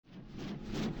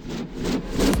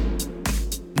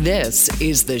This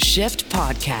is the Shift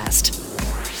Podcast.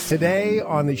 Today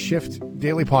on the Shift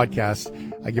Daily Podcast,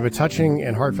 I give a touching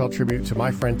and heartfelt tribute to my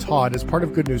friend Todd as part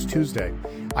of Good News Tuesday.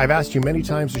 I've asked you many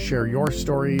times to share your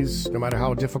stories, no matter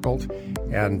how difficult,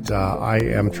 and I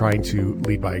am trying to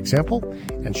lead by example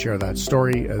and share that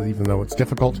story, even though it's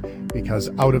difficult, because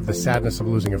out of the sadness of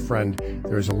losing a friend,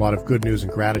 there's a lot of good news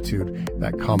and gratitude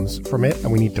that comes from it,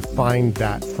 and we need to find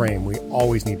that frame. We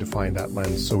always need to find that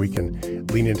lens so we can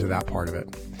lean into that part of it.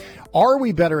 Are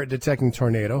we better at detecting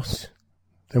tornadoes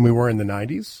than we were in the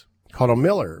 90s? Connell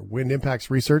Miller, wind impacts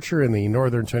researcher in the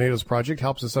Northern Tornadoes Project,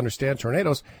 helps us understand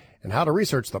tornadoes and how to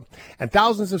research them. And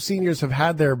thousands of seniors have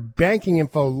had their banking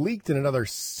info leaked in another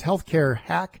healthcare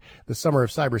hack. The summer of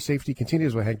cyber safety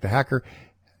continues with Hank the Hacker,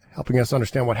 helping us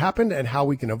understand what happened and how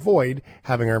we can avoid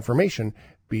having our information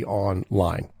be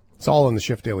online. It's all in the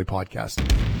Shift Daily Podcast.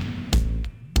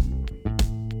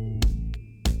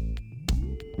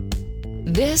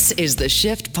 This is the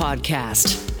Shift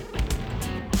Podcast.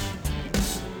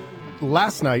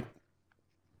 Last night,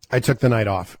 I took the night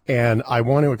off, and I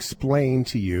want to explain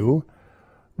to you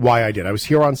why I did. I was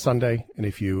here on Sunday, and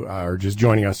if you are just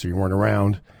joining us or you weren't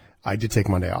around, I did take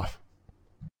Monday off.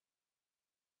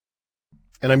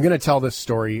 And I'm going to tell this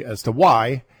story as to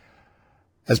why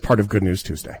as part of Good News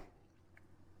Tuesday.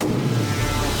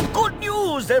 Good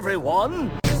news,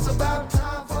 everyone! It's about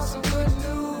time for some good news.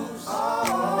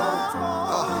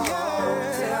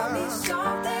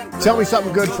 Tell me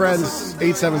something good, friends.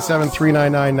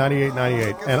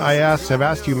 877-399-9898. And I have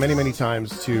asked you many, many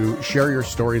times to share your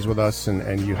stories with us,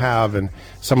 and you have. And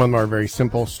some of them are very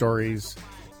simple stories,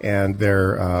 and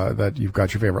they're that you've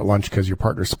got your favorite lunch because your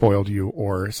partner spoiled you,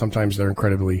 or sometimes they're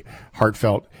incredibly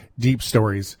heartfelt, deep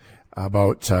stories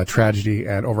about tragedy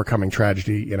and overcoming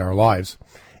tragedy in our lives.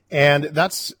 And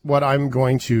that's what I'm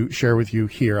going to share with you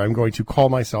here. I'm going to call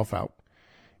myself out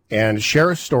and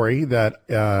share a story that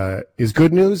is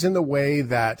good news in the way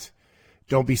that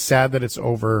don't be sad that it's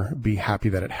over, be happy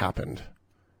that it happened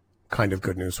kind of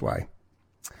good news way.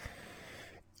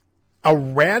 A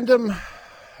random,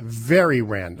 very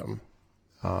random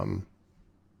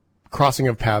crossing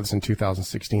of paths in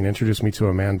 2016 introduced me to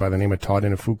a man by the name of Todd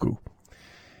Inafuku.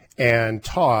 And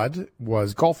Todd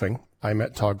was golfing. I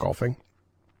met Todd golfing.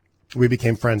 We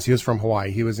became friends. He was from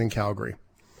Hawaii. He was in Calgary.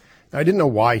 I didn't know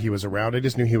why he was around. I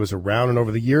just knew he was around. And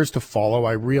over the years to follow,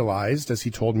 I realized, as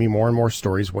he told me more and more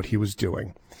stories, what he was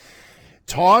doing.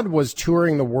 Todd was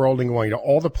touring the world and going to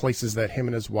all the places that him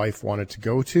and his wife wanted to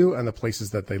go to and the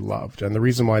places that they loved. And the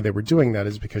reason why they were doing that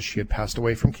is because she had passed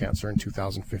away from cancer in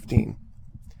 2015.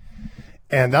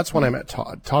 And that's when I met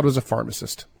Todd. Todd was a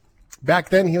pharmacist.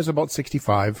 Back then, he was about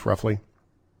 65, roughly,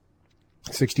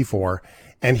 64.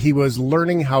 And he was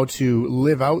learning how to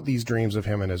live out these dreams of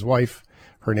him and his wife.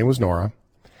 Her name was Nora,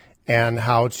 and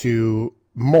how to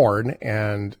mourn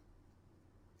and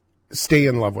stay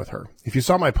in love with her. If you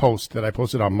saw my post that I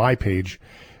posted on my page,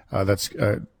 that's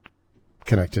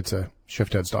connected to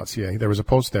shiftheads.ca, there was a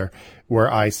post there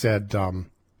where I said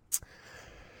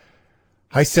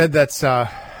that's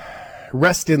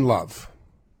rest in love,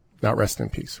 not rest in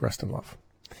peace, rest in love,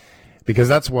 because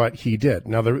that's what he did.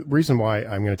 Now, the reason why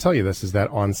I'm going to tell you this is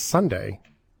that on Sunday,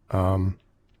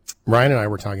 Ryan and I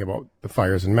were talking about the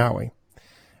fires in Maui.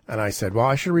 And I said, well,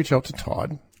 I should reach out to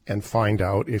Todd and find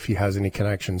out if he has any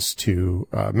connections to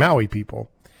Maui people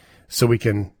so we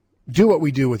can do what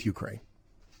we do with Ukraine.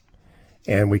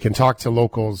 And we can talk to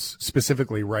locals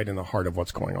specifically right in the heart of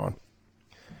what's going on.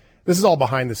 This is all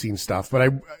behind the scenes stuff,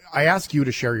 but I ask you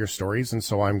to share your stories, and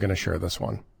so I'm going to share this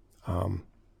one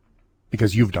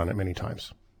because you've done it many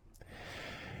times.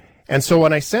 And so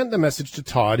when I sent the message to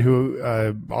Todd, who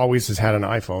always has had an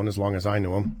iPhone as long as I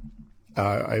knew him,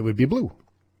 it would be blue.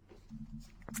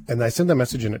 And I sent the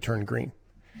message and it turned green.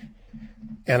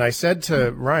 And I said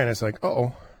to Ryan, I was like,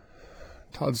 uh-oh,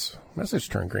 Todd's message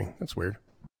turned green. That's weird.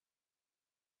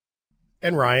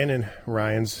 And Ryan, in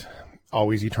Ryan's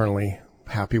always eternally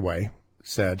happy way,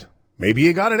 said, maybe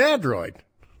you got an Android,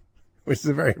 which is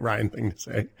a very Ryan thing to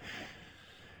say.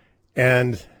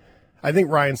 And I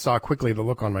think Ryan saw quickly the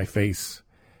look on my face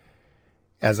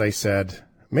as I said,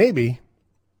 maybe,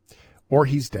 or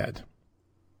he's dead.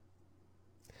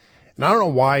 And I don't know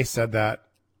why I said that.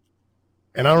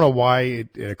 And I don't know why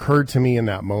it occurred to me in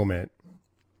that moment.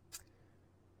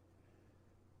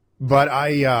 But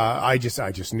I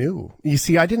just knew. You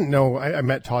see, I didn't know. I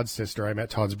met Todd's sister. I met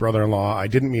Todd's brother-in-law. I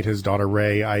didn't meet his daughter,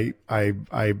 Ray.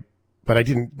 But I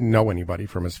didn't know anybody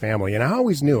from his family. And I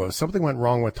always knew if something went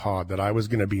wrong with Todd that I was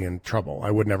going to be in trouble. I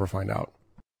would never find out.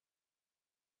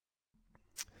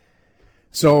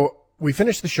 So we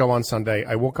finished the show on Sunday.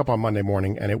 I woke up on Monday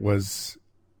morning and it was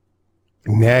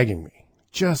nagging me.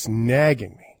 just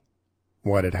nagging me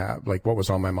what was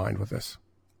on my mind with this.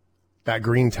 That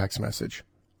green text message.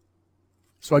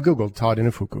 So I Googled Todd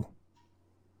Inafuku.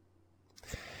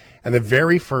 And the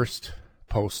very first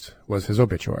post was his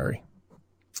obituary.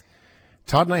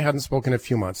 Todd and I hadn't spoken in a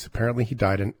few months. Apparently he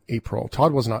died in April.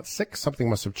 Todd was not sick. Something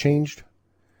must have changed.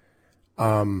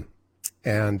 And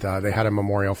they had a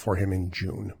memorial for him in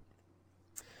June.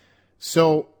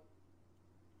 So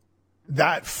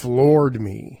that floored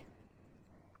me.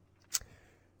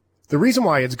 The reason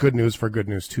why it's good news for Good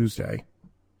News Tuesday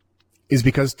is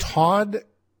because Todd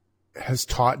has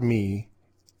taught me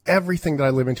everything that I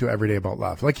live into every day about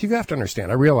love. Like, you have to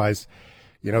understand, I realize,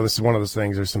 this is one of those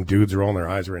things, there's some dudes rolling their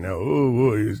eyes right now.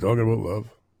 Oh, he's talking about love.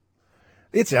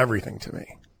 It's everything to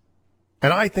me.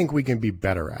 And I think we can be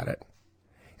better at it.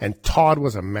 And Todd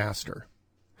was a master.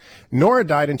 Nora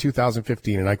died in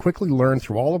 2015, and I quickly learned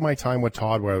through all of my time with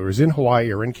Todd, whether it was in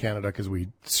Hawaii or in Canada, because we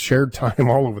shared time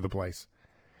all over the place,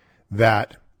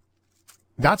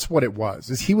 that's what it was,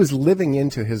 is he was living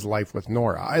into his life with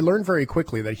Nora. I learned very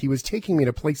quickly that he was taking me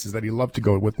to places that he loved to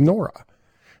go with Nora. There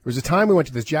was a time we went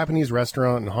to this Japanese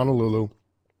restaurant in Honolulu,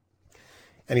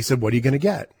 and he said, "What are you going to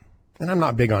get?" And I'm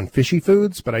not big on fishy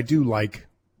foods, but I do like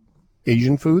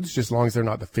Asian foods, just as long as they're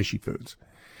not the fishy foods.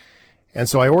 And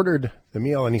so I ordered the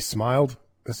meal, and he smiled.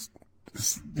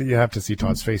 You have to see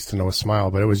Todd's face to know a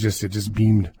smile, but it just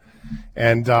beamed.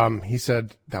 And he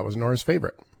said that was Nora's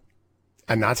favorite.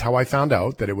 And that's how I found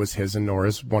out that it was his and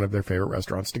Nora's, one of their favorite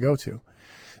restaurants to go to.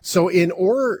 So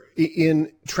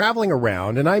in traveling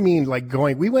around, and I mean like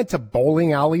we went to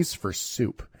bowling alleys for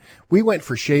soup. We went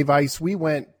for shave ice. We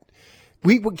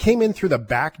came in through the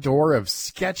back door of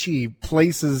sketchy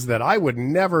places that I would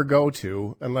never go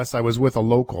to unless I was with a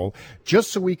local,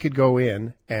 just so we could go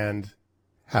in and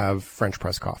have French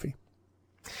press coffee.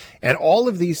 And all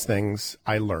of these things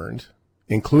I learned,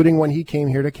 including when he came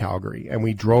here to Calgary, and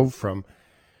we drove from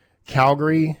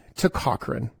Calgary to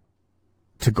Cochrane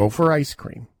to go for ice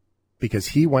cream, because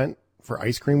he went for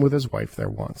ice cream with his wife there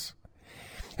once.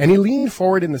 And he leaned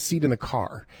forward in the seat in the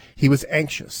car. He was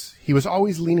anxious. He was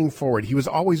always leaning forward. He was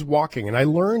always walking. And I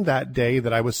learned that day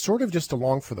that I was sort of just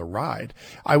along for the ride.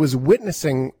 I was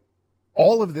witnessing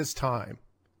all of this time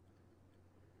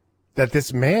that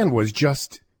this man was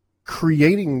just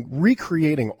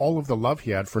recreating all of the love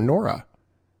he had for Nora.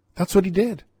 That's what he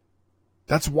did.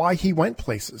 That's why he went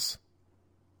places.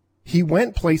 He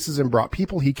went places and brought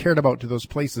people he cared about to those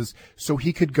places so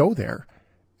he could go there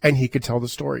and he could tell the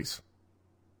stories.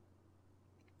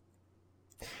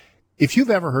 If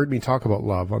you've ever heard me talk about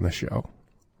love on the show,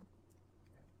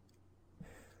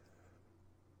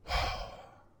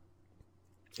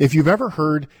 if you've ever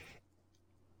heard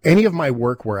any of my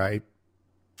work where I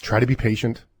try to be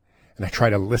patient and I try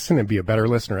to listen and be a better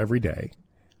listener every day,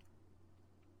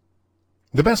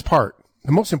 the best part,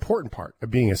 the most important part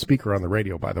of being a speaker on the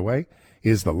radio, by the way,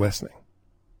 is the listening.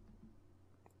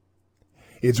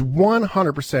 It's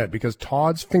 100% because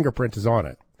Todd's fingerprint is on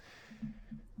it.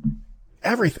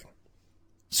 Everything.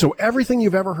 So everything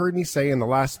you've ever heard me say in the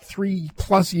last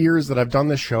 3+ years that I've done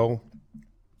this show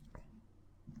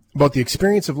about the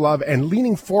experience of love and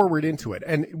leaning forward into it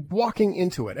and walking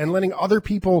into it and letting other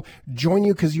people join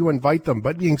you because you invite them,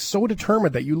 but being so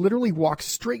determined that you literally walk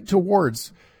straight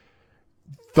towards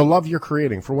the love you're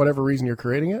creating for whatever reason you're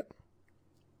creating it,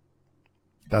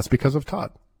 that's because of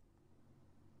Todd.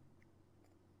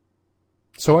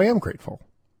 So I am grateful.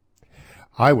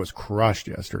 I was crushed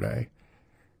yesterday.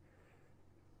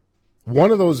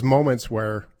 One of those moments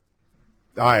where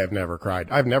I have never cried.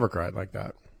 I've never cried like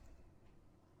that.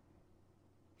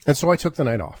 And so I took the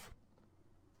night off.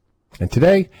 And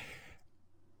today,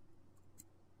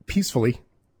 peacefully,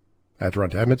 I had to run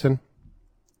to Edmonton.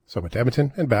 So I went to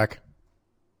Edmonton and back.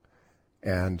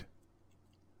 And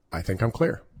I think I'm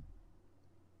clear.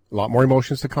 A lot more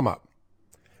emotions to come up.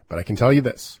 But I can tell you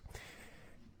this.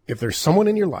 If there's someone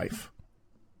in your life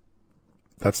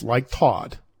that's like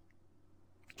Todd,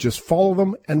 just follow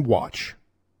them and watch.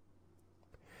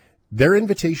 Their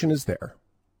invitation is there.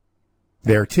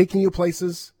 They're taking you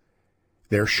places.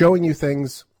 They're showing you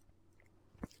things.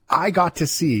 I got to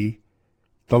see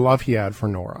the love he had for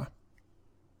Nora.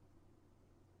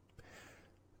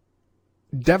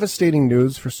 Devastating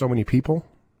news for so many people,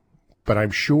 but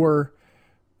I'm sure,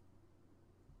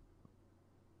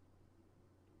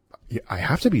 I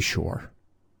have to be sure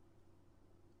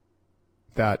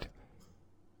that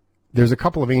there's a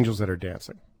couple of angels that are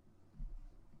dancing.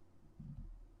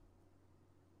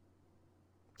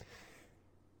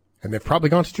 And they've probably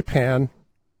gone to Japan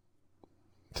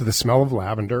to the smell of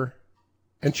lavender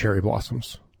and cherry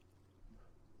blossoms.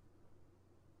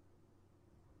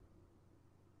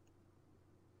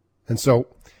 And so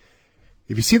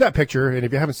if you see that picture, and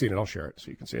if you haven't seen it, I'll share it so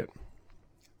you can see it.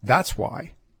 That's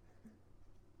why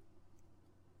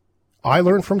I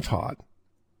learned from Todd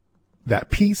that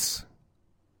peace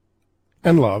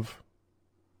and love,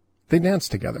 they dance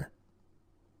together.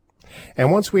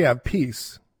 And once we have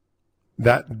peace,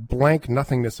 that blank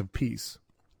nothingness of peace,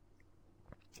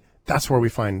 that's where we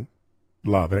find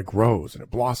love, and it grows and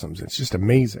it blossoms. It's just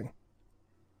amazing.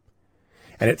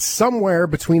 And it's somewhere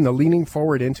between the leaning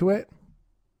forward into it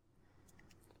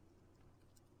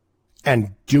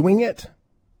and doing it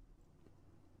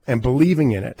and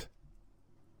believing in it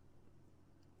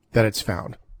that it's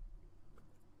found.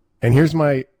 And here's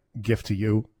my gift to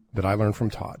you that I learned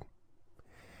from Todd.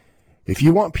 If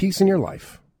you want peace in your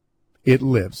life, it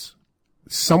lives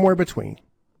somewhere between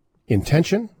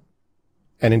intention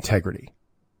and integrity.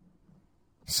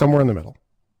 Somewhere in the middle.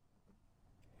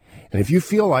 And if you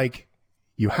feel like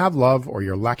you have love or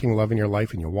you're lacking love in your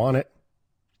life and you want it,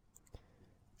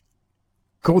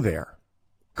 go there.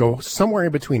 Go somewhere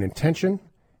in between intention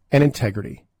and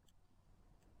integrity.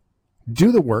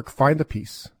 Do the work, find the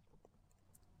peace.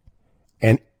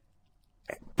 And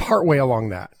partway along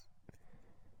that,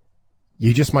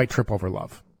 you just might trip over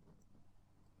love.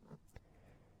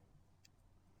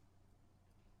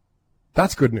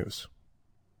 That's good news.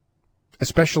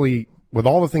 Especially with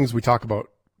all the things we talk about,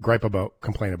 gripe about,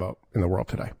 complain about in the world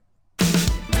today.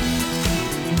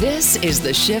 This is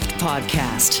the Shift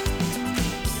Podcast.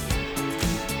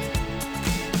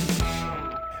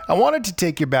 I wanted to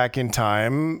take you back in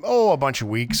time, a bunch of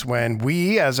weeks when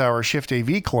we, as our Shift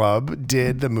AV Club,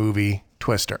 did the movie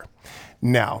Twister.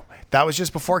 Now, that was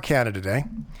just before Canada Day,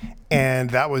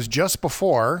 and that was just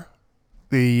before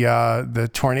the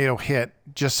tornado hit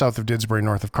just south of Didsbury,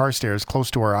 north of Carstairs,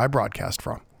 close to where I broadcast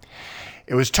from.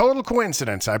 It was total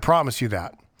coincidence, I promise you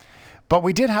that. But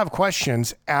we did have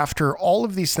questions after all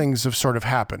of these things have sort of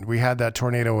happened. We had that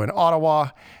tornado in Ottawa.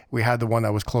 We had the one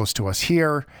that was close to us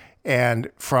here. And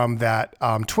from that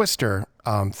Twister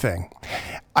thing,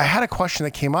 I had a question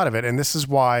that came out of it. And this is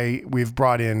why we've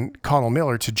brought in Connell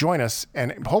Miller to join us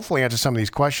and hopefully answer some of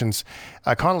these questions.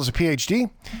 Connell's a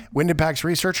PhD, wind impacts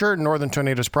researcher, Northern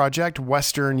Tornadoes Project,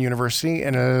 Western University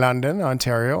in London,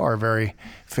 Ontario. Our very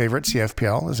favorite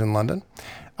CFPL is in London.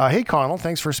 Hey, Connell,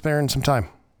 thanks for sparing some time.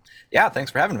 Yeah, thanks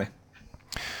for having me.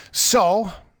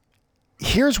 So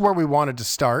here's where we wanted to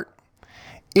start.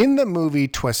 In the movie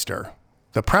Twister,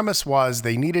 the premise was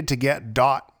they needed to get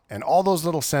DOT and all those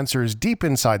little sensors deep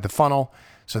inside the funnel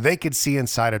so they could see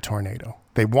inside a tornado.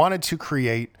 They wanted to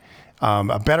create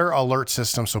a better alert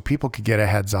system so people could get a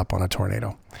heads up on a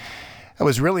tornado. It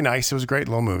was really nice. It was a great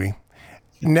little movie.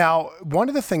 Now, one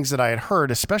of the things that I had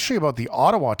heard, especially about the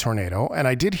Ottawa tornado, and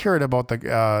I did hear it about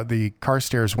the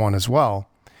Carstairs one as well,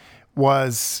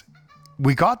 was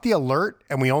we got the alert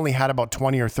and we only had about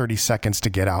 20 or 30 seconds to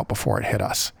get out before it hit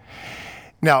us.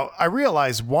 Now, I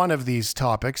realize one of these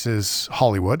topics is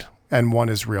Hollywood and one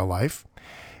is real life,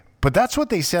 but that's what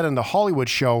they said in the Hollywood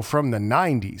show from the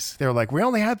 90s. They were like, we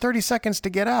only had 30 seconds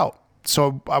to get out.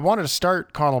 So I wanted to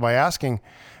start, Connell, by asking,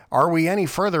 are we any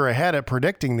further ahead at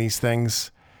predicting these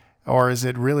things, or is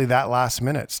it really that last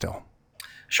minute still?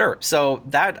 Sure. So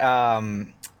that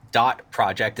DOT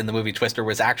project in the movie Twister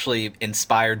was actually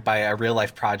inspired by a real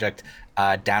life project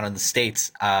down in the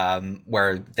States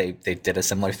where they did a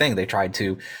similar thing. They tried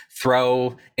to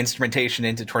throw instrumentation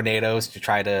into tornadoes to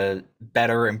try to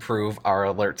better improve our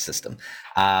alert system.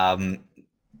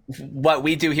 What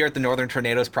we do here at the Northern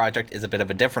Tornadoes Project is a bit of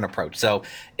a different approach. So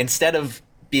instead of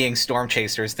being storm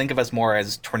chasers, think of us more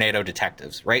as tornado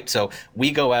detectives, right? So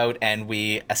we go out and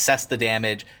we assess the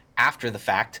damage after the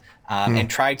fact and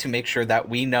try to make sure that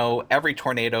we know every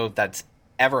tornado that's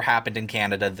ever happened in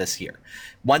Canada this year.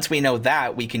 Once we know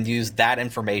that, we can use that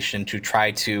information to try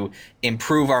to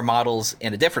improve our models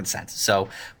in a different sense. So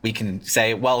we can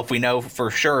say, well, if we know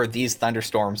for sure these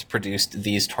thunderstorms produced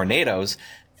these tornadoes,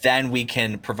 then we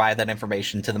can provide that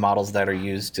information to the models that are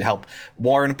used to help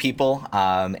warn people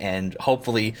and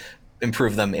hopefully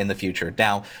improve them in the future.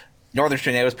 Now, Northern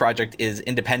Tornadoes Project is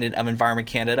independent of Environment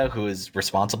Canada, who is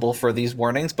responsible for these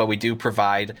warnings, but we do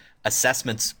provide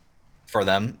assessments for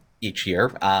them each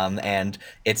year, and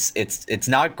it's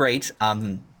not great.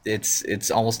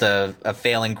 It's almost a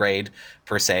failing grade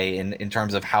per se in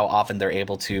terms of how often they're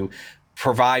able to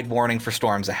provide warning for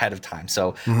storms ahead of time.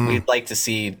 So we'd like to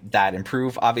see that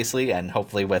improve, obviously, and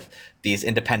hopefully with these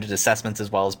independent assessments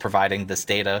as well as providing this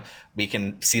data, we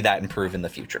can see that improve in the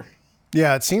future.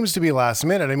 Yeah, it seems to be last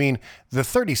minute. I mean, the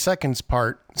 30 seconds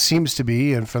part seems to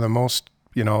be, and for the most,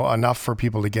 enough for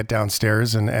people to get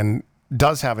downstairs and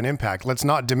does have an impact. Let's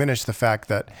not diminish the fact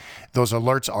that those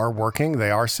alerts are working.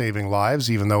 They are saving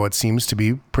lives, even though it seems to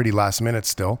be pretty last minute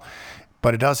still.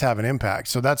 But it does have an impact.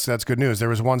 So that's good news. There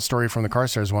was one story from the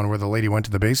Carstairs one where the lady went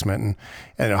to the basement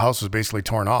and the house was basically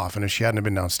torn off. And if she hadn't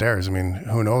been downstairs, I mean,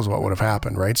 who knows what would have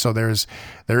happened, right? So there is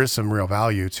some real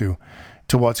value to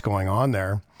what's going on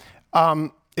there.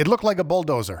 It looked like a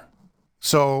bulldozer.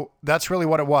 So that's really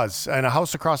what it was. And a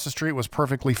house across the street was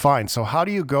perfectly fine. So how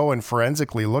do you go and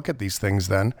forensically look at these things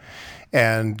then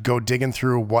and go digging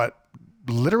through what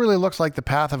literally looks like the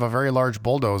path of a very large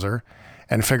bulldozer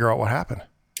and figure out what happened?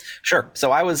 Sure.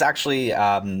 So I was actually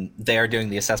there doing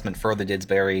the assessment for the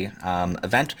Didsbury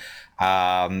event.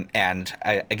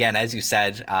 Again, as you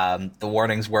said, the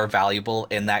warnings were valuable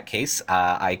in that case.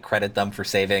 I credit them for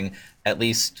saving at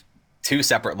least 2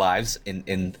 separate lives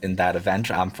in that event,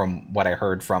 from what I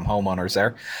heard from homeowners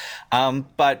there.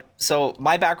 So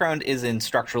my background is in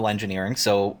structural engineering.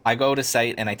 So I go to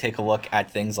site and I take a look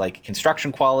at things like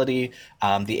construction quality,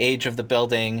 the age of the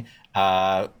building,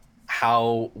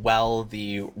 how well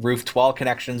the roof-to-wall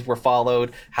connections were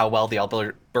followed, how well the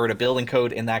Alberta Building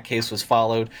Code in that case was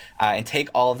followed, and take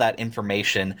all of that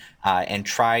information and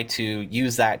try to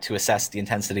use that to assess the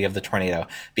intensity of the tornado.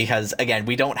 Because, again,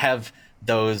 we don't have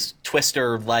those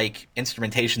twister-like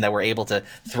instrumentation that we're able to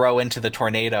throw into the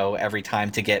tornado every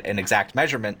time to get an exact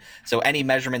measurement. So any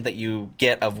measurement that you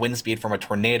get of wind speed from a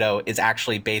tornado is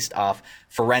actually based off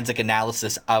forensic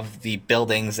analysis of the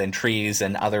buildings and trees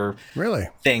and other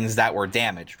things that were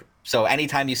damaged. So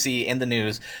anytime you see in the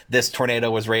news, this tornado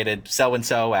was rated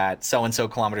so-and-so at so-and-so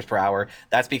kilometers per hour,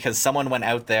 that's because someone went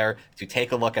out there to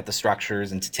take a look at the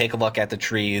structures and to take a look at the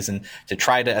trees and to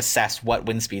try to assess what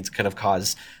wind speeds could have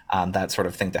caused that sort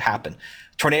of thing to happen.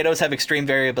 Tornadoes have extreme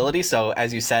variability. So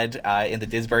as you said, in the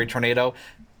Didsbury tornado,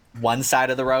 one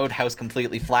side of the road, house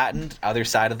completely flattened, other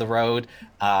side of the road,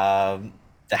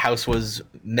 the house was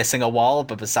missing a wall,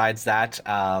 but besides that,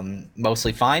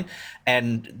 mostly fine.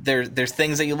 And there's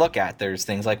things that you look at. There's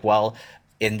things like, well,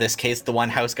 in this case, the one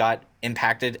house got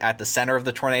impacted at the center of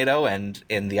the tornado, and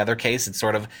in the other case, it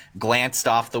sort of glanced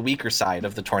off the weaker side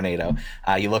of the tornado.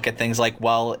 You look at things like,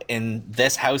 well, in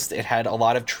this house, it had a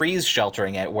lot of trees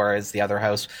sheltering it, whereas the other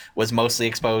house was mostly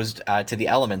exposed to the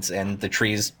elements, and the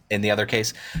trees, in the other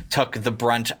case, took the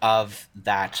brunt of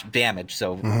that damage.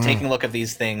 So taking a look at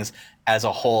these things as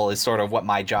a whole is sort of what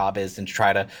my job is, and to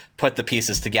try to put the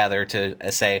pieces together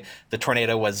to say the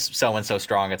tornado was so-and-so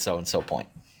strong at so-and-so point.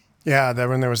 Yeah,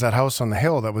 when there was that house on the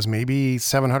hill that was maybe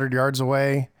 700 yards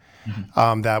away,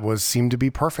 that seemed to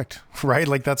be perfect, right?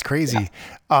 Like, that's crazy.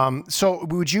 Yeah. So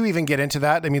would you even get into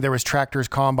that? I mean, there was tractors,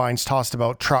 combines, tossed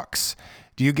about, trucks.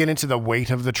 Do you get into the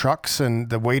weight of the trucks and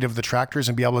the weight of the tractors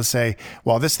and be able to say,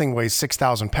 well, this thing weighs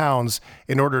 6,000 pounds.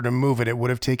 In order to move it, it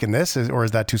would have taken this, or is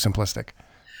that too simplistic?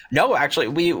 No, actually,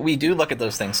 we do look at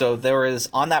those things. So there is,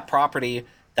 on that property,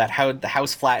 that how the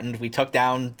house flattened, we took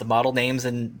down the model names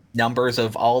and numbers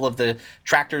of all of the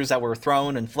tractors that were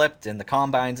thrown and flipped and the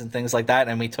combines and things like that,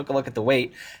 and we took a look at the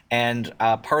weight. And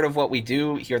part of what we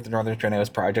do here at the Northern Tornadoes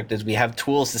Project is we have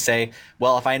tools to say,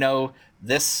 well, if I know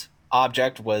this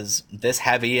object was this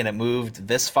heavy and it moved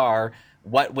this far,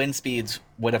 what wind speeds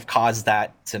would have caused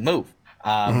that to move?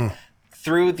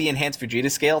 Through the enhanced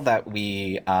Fujita scale that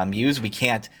we use, we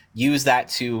can't use that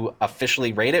to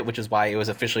officially rate it, which is why it was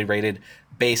officially rated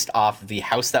based off the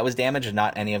house that was damaged and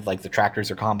not any of like the tractors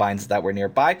or combines that were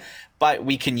nearby. But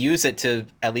we can use it to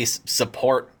at least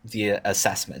support the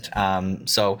assessment.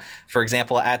 So, for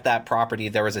example, at that property,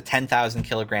 there was a 10,000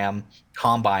 kilogram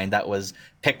combine that was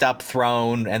picked up,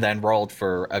 thrown, and then rolled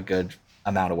for a good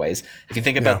amount of ways. If you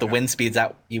think about the wind speeds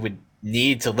that you would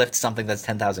need to lift something that's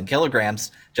 10,000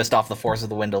 kilograms just off the force of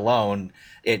the wind alone,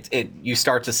 you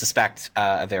start to suspect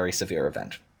a very severe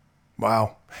event.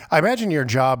 Wow. I imagine your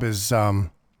job is,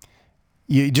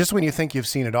 you just when you think you've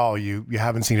seen it all, you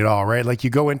haven't seen it all, right? Like,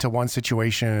 you go into one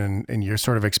situation and you're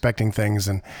sort of expecting things,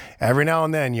 and every now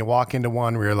and then you walk into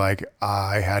one where you're like,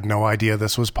 I had no idea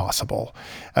this was possible.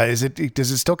 Does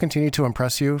it still continue to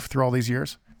impress you through all these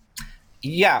years?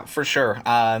 Yeah, for sure.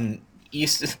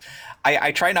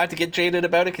 I try not to get jaded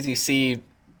about it, because you see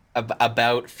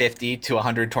about 50 to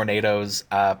 100 tornadoes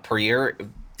per year.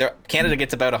 Canada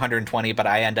gets about 120, but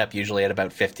I end up usually at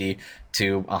about 50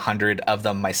 to 100 of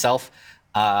them myself.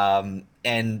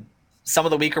 And some of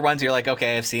the weaker ones, you're like,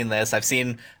 okay, I've seen this. I've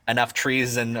seen enough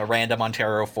trees in a random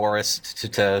Ontario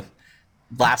forest to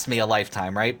last me a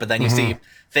lifetime, right? But then you see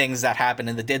things that happen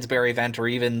in the Didsbury event, or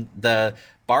even the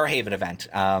Barrhaven event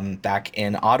back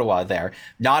in Ottawa there.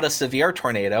 Not a severe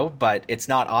tornado, but it's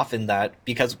not often that,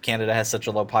 because Canada has such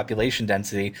a low population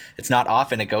density, it's not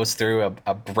often it goes through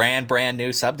a brand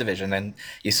new subdivision. And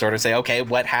you sort of say, okay,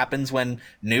 what happens when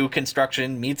new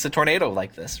construction meets a tornado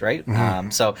like this, right?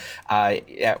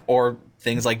 Or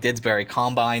things like Didsbury,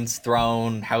 combines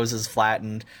thrown, houses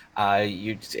flattened.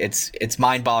 It's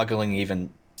mind-boggling even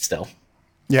still.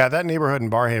 Yeah, that neighborhood in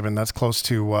Barrhaven, that's close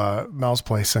to Mel's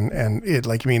place, and it,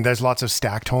 like, I mean, there's lots of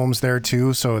stacked homes there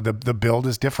too. So the build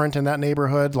is different in that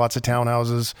neighborhood. Lots of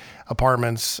townhouses,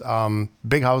 apartments,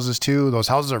 big houses too. Those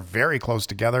houses are very close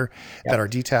together that are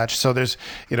detached. So there's,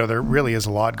 there really is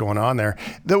a lot going on there.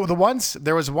 There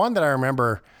was one that I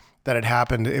remember that had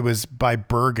happened. It was by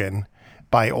Bergen,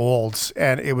 by Olds,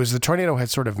 and it was, the tornado had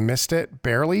sort of missed it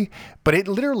barely, but it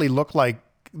literally looked like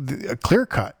a clear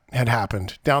cut had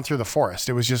happened down through the forest.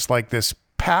 It was just like this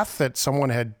path that someone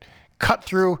had cut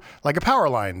through, like a power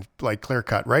line, like clear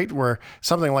cut, right? Where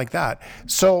something like that.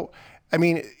 So, I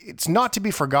mean, it's not to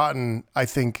be forgotten. I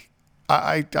think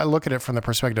I look at it from the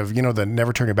perspective, the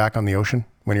never turn your back on the ocean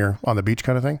when you're on the beach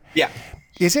kind of thing. Yeah.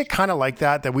 Is it kind of like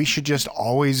that we should just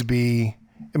always be,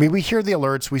 I mean, we hear the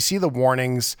alerts, we see the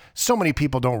warnings. So many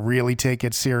people don't really take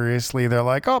it seriously. They're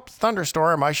like, oh,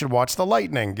 thunderstorm, I should watch the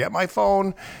lightning, get my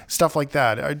phone, stuff like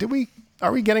that.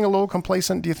 Are we getting a little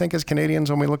complacent, do you think, as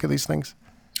Canadians when we look at these things?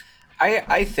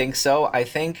 I think so. I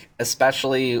think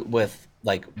especially with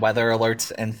like weather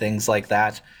alerts and things like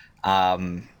that,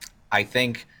 I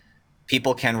think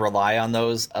people can rely on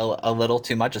those a little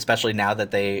too much, especially now that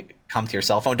they come to your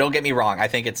cell phone. Don't get me wrong. I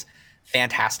think it's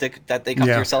fantastic that they come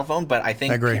to your cell phone, but I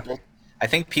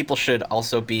think people should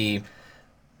also be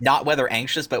not weather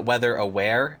anxious, but weather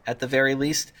aware at the very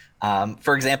least.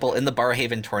 For example, in the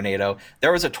Barrhaven tornado,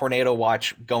 there was a tornado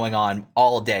watch going on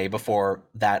all day before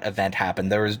that event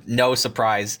happened. There was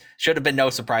should have been no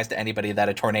surprise to anybody that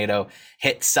a tornado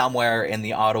hit somewhere in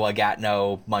the Ottawa,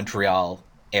 Gatineau, Montreal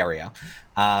area.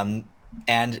 And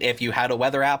if you had a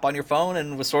weather app on your phone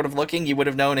and was sort of looking, you would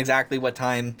have known exactly what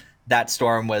time that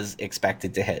storm was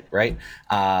expected to hit, right?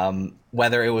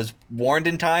 Whether it was warned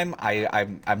in time,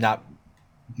 I'm not,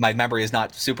 my memory is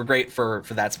not super great for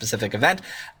that specific event.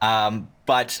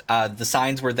 But the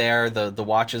signs were there, the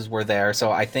watches were there.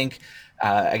 So I think,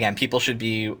 again, people should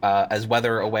be as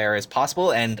weather aware as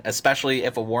possible. And especially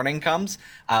if a warning comes,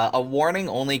 a warning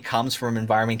only comes from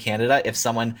Environment Canada if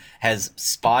someone has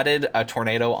spotted a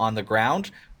tornado on the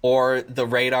ground, or the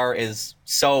radar is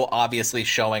so obviously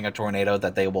showing a tornado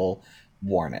that they will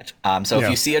warn it. If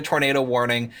you see a tornado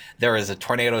warning, there is a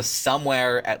tornado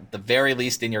somewhere at the very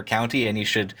least in your county, and you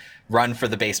should run for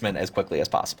the basement as quickly as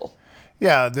possible.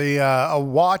 Yeah, a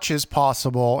watch is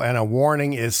possible, and a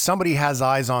warning is somebody has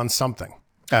eyes on something.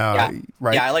 Right?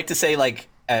 Yeah, I like to say, like,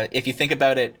 if you think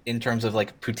about it in terms of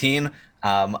like poutine,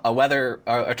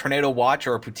 a tornado watch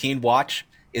or a poutine watch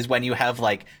is when you have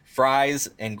like fries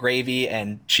and gravy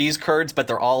and cheese curds, but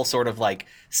they're all sort of like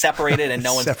separated and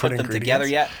no one's put them together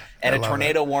yet. And a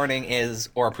tornado warning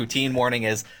or a poutine warning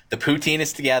is the poutine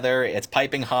is together, it's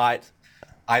piping hot.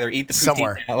 Either eat the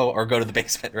poutine now or go to the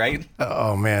basement, right?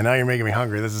 Oh, man. Now you're making me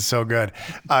hungry. This is so good.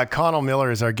 Connell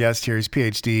Miller is our guest here. He's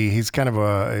PhD. He's kind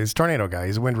of he's a tornado guy.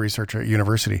 He's a wind researcher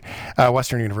at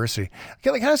Western University.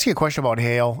 Can I ask you a question about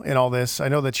hail in all this? I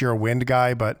know that you're a wind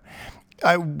guy, but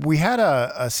we had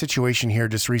a situation here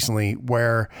just recently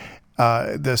where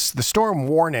the storm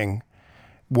warning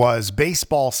was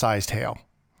baseball-sized hail.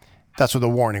 That's what the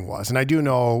warning was. And I do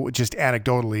know just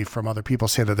anecdotally from other people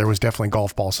say that there was definitely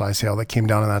golf ball size hail that came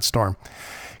down in that storm.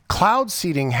 Cloud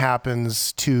seeding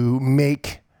happens to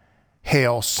make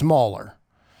hail smaller.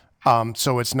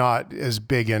 So it's not as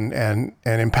big and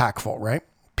impactful, right?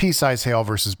 Pea-sized hail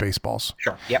versus baseballs.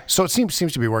 Sure. Yeah. So it seems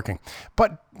to be working.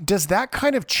 But does that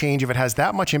kind of change, if it has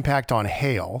that much impact on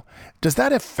hail, does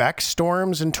that affect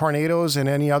storms and tornadoes in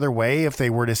any other way if they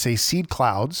were to say seed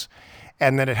clouds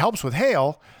and then it helps with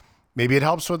hail? Maybe it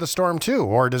helps with the storm too,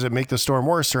 or does it make the storm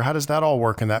worse, or how does that all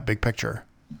work in that big picture?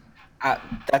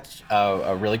 That's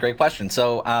a really great question.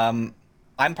 So I'm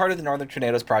part of the Northern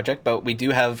Tornadoes Project, but we do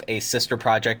have a sister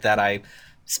project that I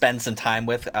spend some time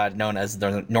with known as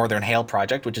the Northern Hail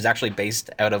Project, which is actually based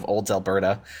out of Olds,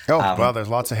 Alberta. Oh, wow, there's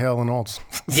lots of hail in Olds.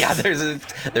 Yeah,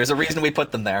 there's a reason we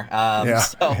put them there. Yeah,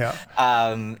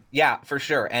 for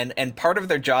sure. And part of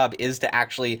their job is to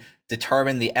actually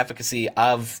determine the efficacy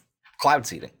of cloud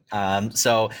seeding.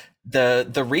 So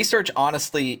the research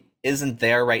honestly isn't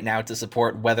there right now to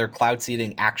support whether cloud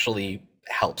seeding actually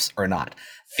helps or not.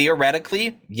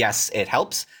 Theoretically, yes, it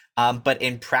helps. But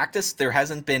in practice, there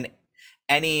hasn't been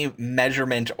any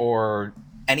measurement or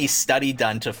any study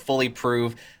done to fully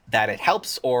prove that it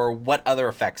helps or what other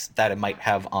effects that it might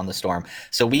have on the storm.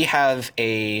 So we have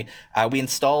we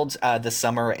installed this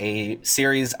summer a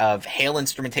series of hail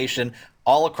instrumentation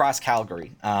all across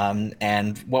Calgary.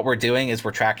 And what we're doing is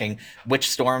we're tracking which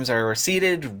storms are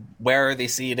seeded, where are they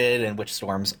seeded, and which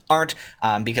storms aren't,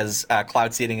 because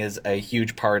cloud seeding is a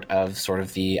huge part of sort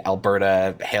of the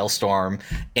Alberta hailstorm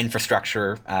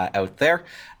infrastructure out there.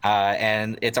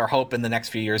 And it's our hope in the next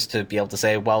few years to be able to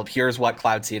say, well, here's what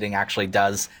cloud seeding actually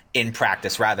does in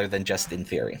practice rather than just in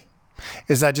theory.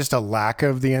 Is that just a lack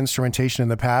of the instrumentation in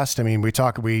the past? I mean, we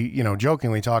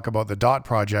jokingly talk about the DOT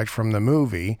project from the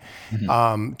movie,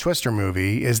 Twister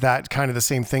movie. Is that kind of the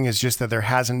same thing as just that there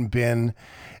hasn't been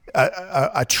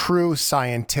a true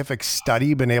scientific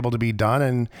study been able to be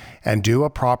done and do a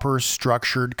proper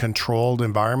structured, controlled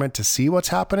environment to see what's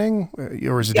happening?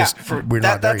 Or is it just we're not there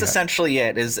yet? That's essentially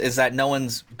it, is that no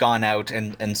one's gone out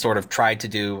and sort of tried to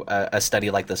do a study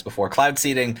like this before. Cloud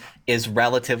seeding is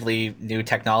relatively new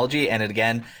technology,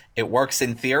 and it works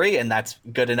in theory, and that's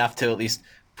good enough to at least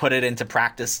put it into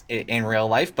practice in real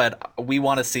life. But we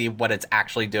want to see what it's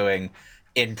actually doing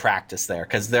in practice there,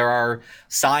 because there are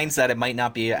signs that it might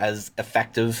not be as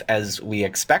effective as we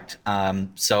expect.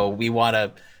 So we want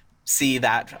to see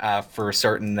that for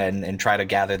certain and try to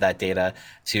gather that data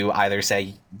to either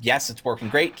say, yes, it's working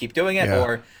great, keep doing it,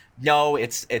 or no,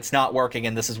 it's not working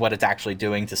and this is what it's actually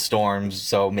doing to storms,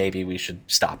 so maybe we should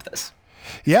stop this.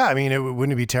 Yeah, I mean,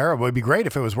 wouldn't it be terrible? It'd be great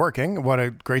if it was working. What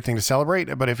a great thing to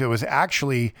celebrate. But if it was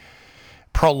actually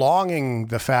prolonging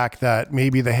the fact that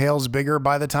maybe the hail's bigger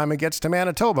by the time it gets to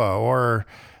Manitoba, or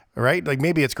right, like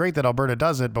maybe it's great that Alberta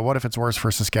does it, but what if it's worse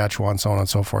for Saskatchewan, so on and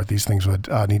so forth? These things would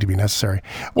need to be necessary.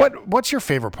 What's your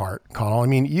favorite part, Connell? I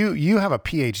mean, you have a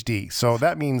PhD, so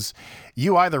that means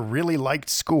you either really liked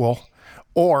school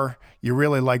or you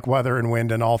really like weather and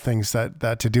wind and all things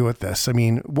that to do with this. I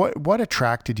mean, what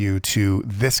attracted you to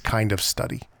this kind of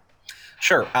study?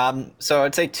 Sure. So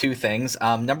I'd say two things.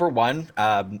 Number one,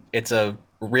 it's a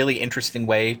really interesting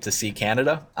way to see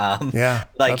Canada.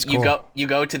 Like you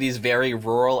go to these very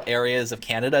rural areas of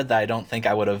Canada that I don't think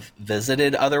I would have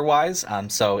visited otherwise.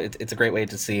 So it's a great way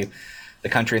to see the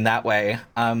country in that way.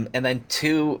 And then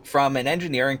two, from an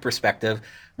engineering perspective,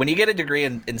 when you get a degree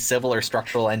in civil or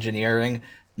structural engineering,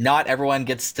 not everyone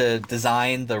gets to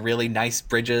design the really nice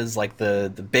bridges, like the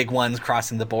big ones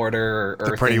crossing the border.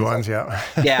 Or the pretty ones, yeah.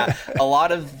 Yeah. A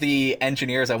lot of the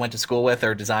engineers I went to school with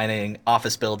are designing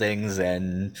office buildings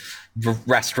and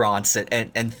restaurants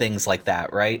and things like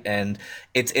that, right? And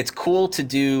it's cool to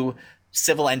do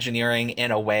civil engineering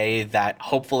in a way that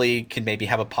hopefully can maybe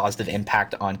have a positive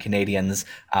impact on Canadians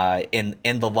in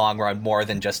the long run, more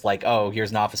than just like, oh, here's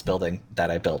an office building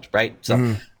that I built, right?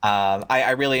 So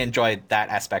I really enjoyed that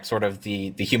aspect, sort of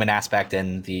the human aspect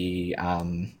and the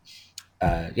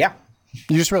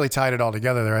You just really tied it all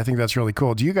together there. I think that's really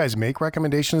cool. Do you guys make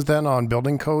recommendations then on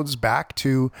building codes back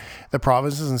to the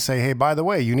provinces and say, hey, by the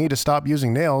way, you need to stop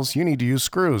using nails, you need to use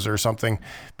screws or something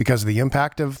because of the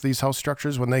impact of these house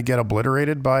structures when they get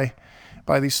obliterated by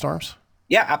these storms?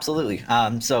 Yeah, absolutely.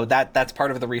 So that's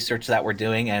part of the research that we're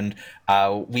doing, and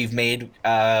we've made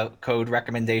code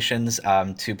recommendations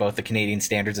to both the Canadian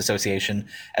Standards Association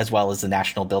as well as the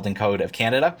National Building Code of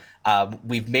Canada.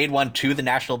 We've made one to the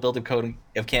National Building Code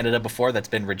of Canada before that's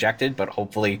been rejected, but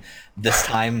hopefully this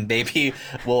time maybe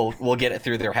we'll get it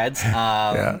through their heads.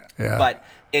 But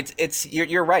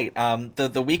you're right.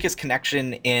 The weakest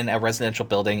connection in a residential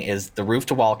building is the roof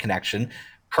to wall connection.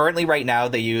 Currently, right now,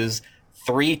 they use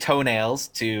 3 toenails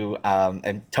to,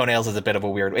 and toenails is a bit of a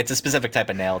weird, it's a specific type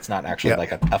of nail. It's not actually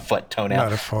like a foot toenail.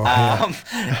 Not a foot.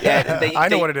 I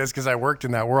know what it is because I worked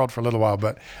in that world for a little while,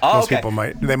 but most people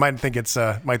might think it's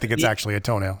actually a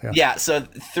toenail. Yeah. So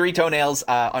 3 toenails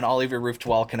on all of your roof to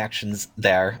wall connections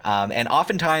there. And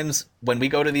oftentimes when we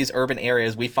go to these urban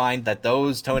areas, we find that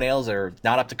those toenails are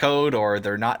not up to code or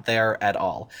they're not there at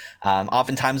all.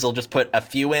 Oftentimes they'll just put a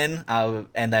few in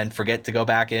and then forget to go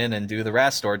back in and do the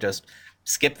rest, or just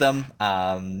skip them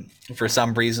for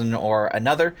some reason or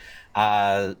another,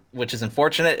 which is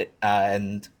unfortunate.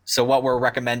 And so what we're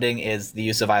recommending is the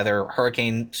use of either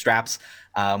hurricane straps,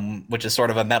 which is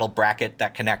sort of a metal bracket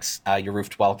that connects your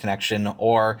roof to wall connection,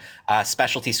 or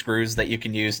specialty screws that you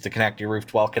can use to connect your roof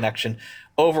to wall connection.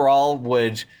 Overall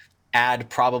would add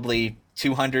probably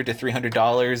 $200 to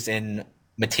 $300 in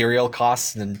material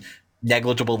costs and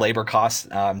negligible labor costs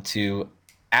to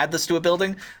add this to a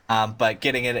building, but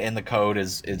getting it in the code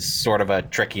is sort of a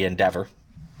tricky endeavor.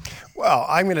 Well,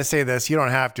 I'm going to say this. You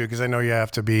don't have to, because I know you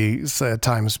have to be at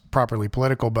times properly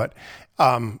political, but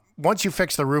once you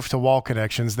fix the roof to wall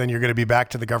connections, then you're going to be back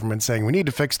to the government saying we need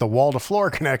to fix the wall to floor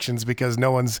connections because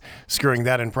no one's screwing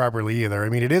that in properly either. I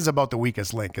mean, it is about the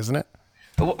weakest link, isn't it?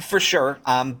 For sure.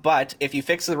 But if you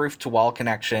fix the roof to wall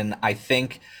connection, I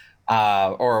think,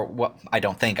 I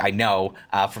know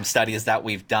from studies that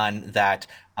we've done that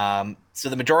so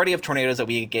the majority of tornadoes that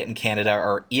we get in Canada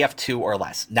are EF2 or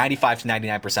less. 95 to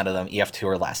 99% of them EF2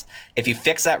 or less. If you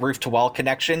fix that roof to wall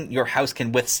connection, your house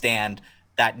can withstand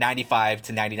that 95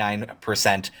 to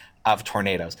 99% of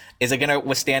tornadoes. Is it going to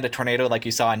withstand a tornado like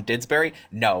you saw in Didsbury?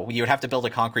 No, you would have to build a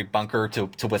concrete bunker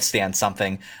to withstand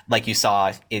something like you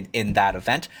saw in that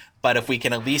event. But if we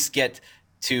can at least get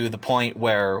to the point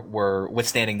where we're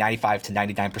withstanding 95 to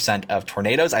 99% of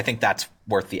tornadoes, I think that's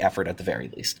worth the effort at the very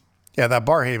least. Yeah, that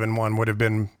Barrhaven one would have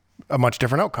been a much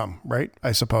different outcome, right?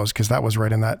 I suppose, because that was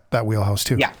right in that wheelhouse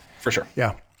too. Yeah, for sure.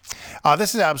 Yeah.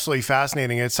 This is absolutely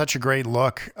fascinating. It's such a great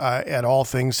look at all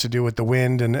things to do with the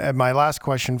wind. And my last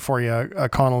question for you,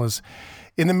 Connell, is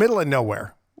in the middle of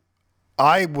nowhere.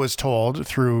 I was told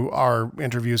through our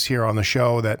interviews here on the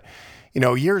show that,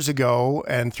 years ago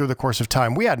and through the course of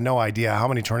time, we had no idea how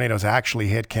many tornadoes actually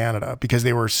hit Canada because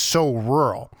they were so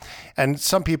rural. And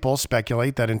some people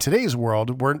speculate that in today's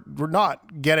world, we're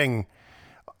not getting,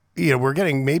 we're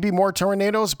getting maybe more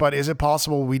tornadoes, but is it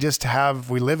possible we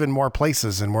live in more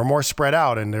places and we're more spread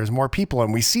out and there's more people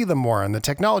and we see them more and the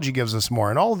technology gives us more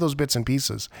and all of those bits and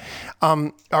pieces.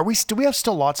 Do we have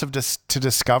still lots to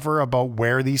discover about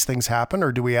where these things happen,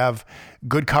 or do we have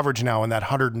good coverage now in that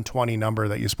 120 number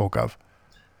that you spoke of?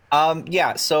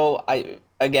 Yeah. So I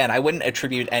wouldn't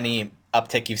attribute any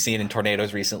uptick you've seen in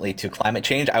tornadoes recently to climate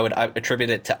change. I would attribute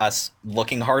it to us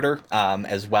looking harder,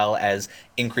 as well as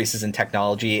increases in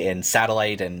technology in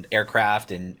satellite and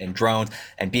aircraft and drones,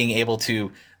 and being able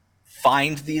to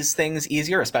find these things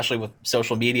easier, especially with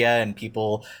social media and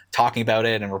people talking about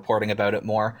it and reporting about it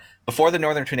more. Before the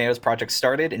Northern Tornadoes Project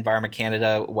started, Environment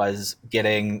Canada was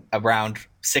getting around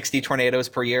 60 tornadoes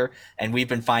per year, and we've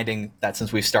been finding that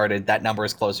since we've started, that number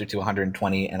is closer to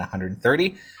 120 and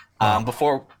 130.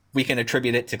 Before we can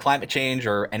attribute it to climate change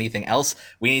or anything else,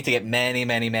 we need to get many,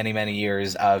 many, many, many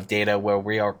years of data where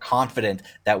we are confident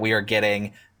that we are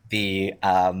getting the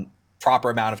proper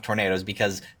amount of tornadoes,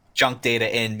 because junk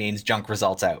data in means junk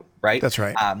results out, right? That's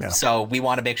right. Yeah. So we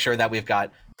want to make sure that we've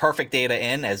got perfect data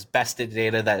in, as best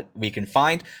data that we can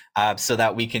find, so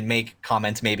that we can make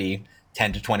comments maybe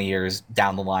 10 to 20 years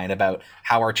down the line about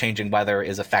how our changing weather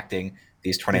is affecting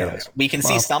these tornadoes. Yeah. We can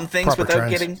see some things without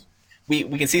getting... We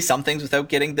can see some things without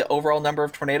getting the overall number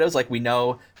of tornadoes. Like, we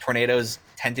know tornadoes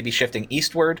tend to be shifting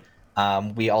eastward.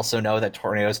 We also know that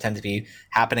tornadoes tend to be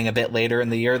happening a bit later in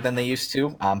the year than they used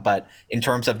to. But in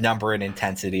terms of number and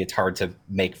intensity, it's hard to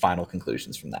make final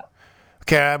conclusions from that.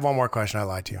 Okay, I have one more question. I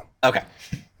lied to you. Okay.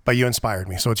 But you inspired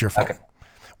me, so it's your fault. Okay.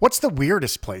 What's the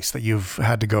weirdest place that you've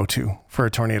had to go to for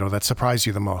a tornado that surprised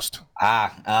you the most?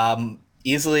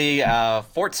 Easily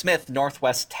Fort Smith,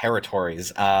 Northwest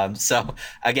Territories. So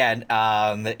again,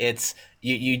 it's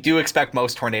you do expect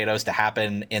most tornadoes to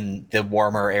happen in the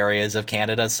warmer areas of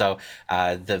Canada. So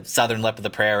the southern lip of the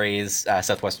prairies,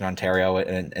 southwestern Ontario,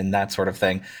 and that sort of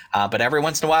thing. But every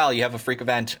once in a while, you have a freak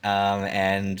event,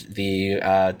 and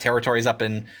the territories up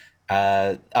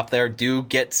there do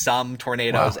get some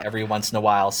tornadoes every once in a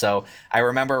while. So I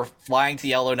remember flying to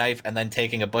Yellowknife and then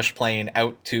taking a bush plane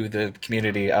out to the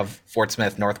community of Fort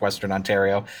Smith, Northwestern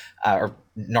Ontario, or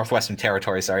Northwestern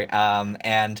Territory, sorry.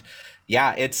 And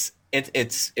yeah, it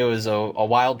was a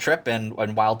wild trip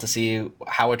and wild to see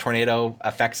how a tornado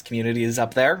affects communities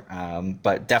up there.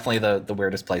 But definitely the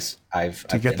weirdest place I've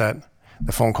get been.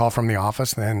 The phone call from the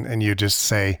office and you just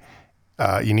say,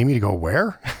 you need me to go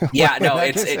where? Yeah, no,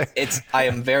 I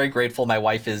am very grateful. My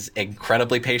wife is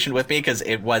incredibly patient with me, because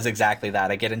it was exactly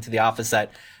that. I get into the office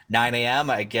at 9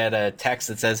 a.m. I get a text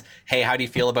that says, hey, how do you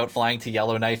feel about flying to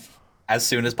Yellowknife as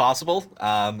soon as possible?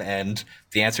 And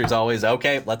the answer is always,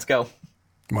 okay, let's go.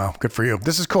 Wow, good for you.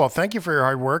 This is cool. Thank you for your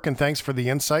hard work, and thanks for the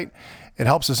insight. It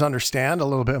helps us understand a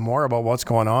little bit more about what's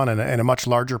going on and a much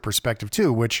larger perspective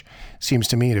too, which seems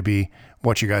to me to be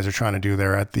what you guys are trying to do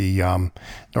there at the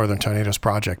Northern Tornadoes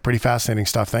Project. Pretty fascinating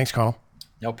stuff. Thanks, Connell.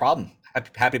 No problem.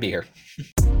 Happy to be here.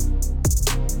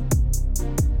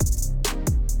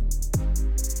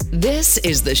 This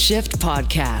is the Shift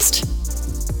Podcast.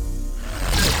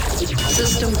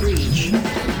 System breach.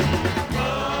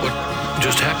 What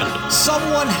just happened?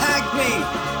 Someone hacked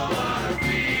me!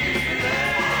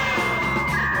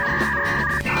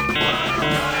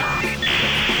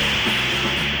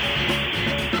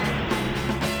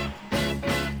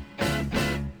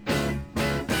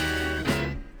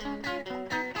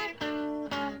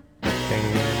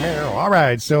 All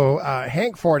right, so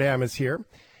Hank Fordham is here,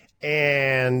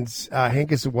 and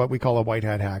Hank is what we call a white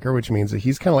hat hacker, which means that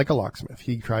he's kind of like a locksmith.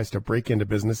 He tries to break into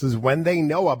businesses when they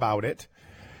know about it,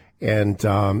 and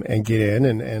get in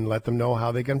and let them know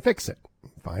how they can fix it,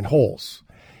 find holes.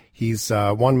 He's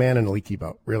one man in a leaky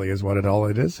boat, really is what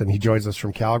it is, and he joins us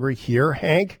from Calgary here.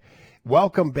 Hank,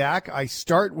 welcome back. I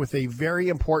start with a very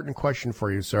important question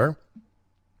for you, sir.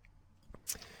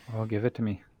 Well, give it to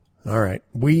me. All right.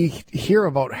 We hear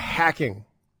about hacking,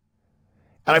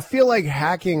 and I feel like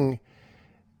hacking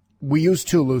we use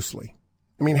too loosely.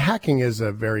 I mean, hacking is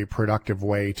a very productive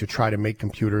way to try to make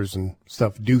computers and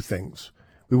stuff do things.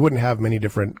 We wouldn't have many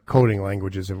different coding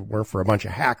languages if it weren't for a bunch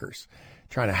of hackers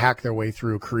trying to hack their way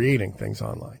through creating things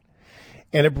online.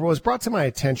 And it was brought to my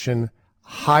attention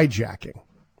hijacking.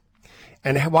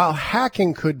 And while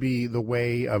hacking could be the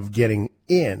way of getting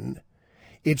in,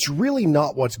 it's really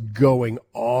not what's going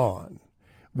on.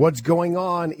 What's going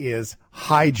on is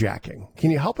hijacking.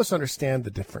 Can you help us understand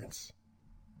the difference?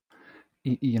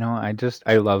 You know,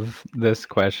 I love this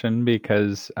question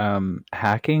because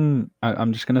hacking,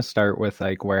 I'm just going to start with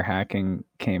like where hacking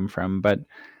came from, but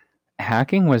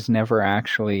hacking was never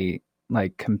actually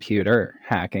like computer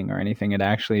hacking or anything.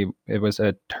 It was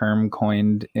a term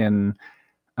coined in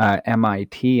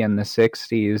MIT in the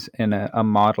 60s in a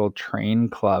model train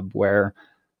club where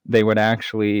they would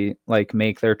actually like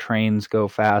make their trains go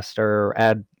faster or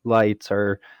add lights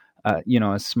or,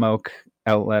 a smoke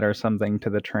outlet or something to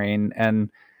the train.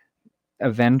 And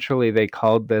eventually they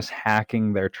called this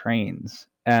hacking their trains.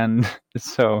 And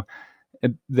so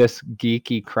this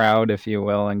geeky crowd, if you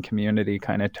will, and community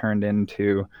kind of turned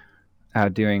into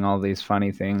doing all these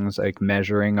funny things like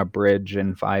measuring a bridge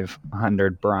in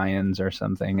 500 Bryans or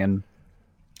something.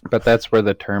 But that's where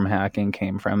the term hacking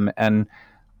came from. And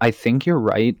I think you're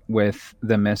right with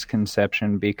the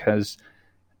misconception because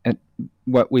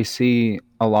what we see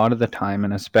a lot of the time,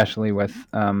 and especially with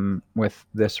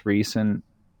this recent,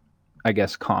 I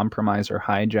guess, compromise or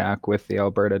hijack with the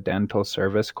Alberta Dental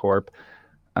Service Corp,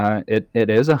 it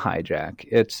is a hijack.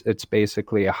 It's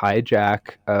basically a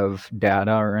hijack of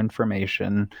data or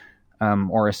information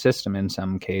or a system in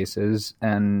some cases,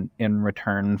 and in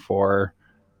return for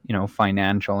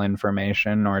financial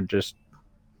information or just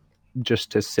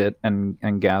to sit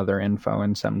and gather info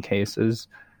in some cases.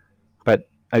 But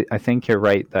I think you're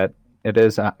right that it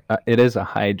is a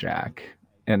hijack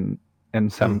in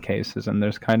some cases, and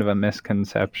there's kind of a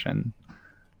misconception.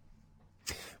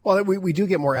 Well, we do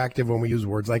get more active when we use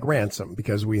words like ransom,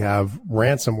 because we have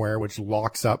ransomware, which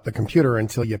locks up the computer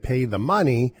until you pay the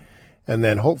money. And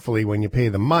then hopefully when you pay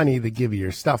the money, they give you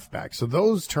your stuff back. So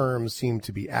those terms seem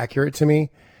to be accurate to me.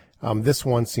 This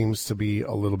one seems to be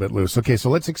a little bit loose. Okay, so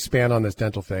let's expand on this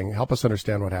dental thing. Help us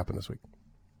understand what happened this week.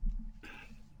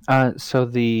 So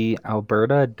the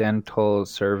Alberta Dental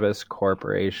Service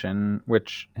Corporation,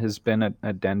 which has been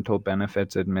a dental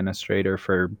benefits administrator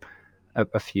for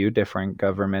a few different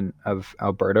government of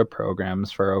Alberta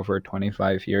programs for over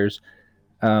 25 years,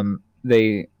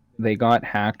 they got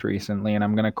hacked recently, and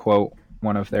I'm going to quote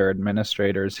one of their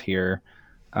administrators here,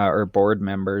 or board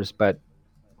members, but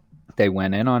they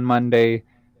went in on Monday,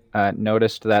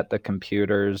 noticed that the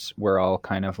computers were all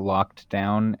kind of locked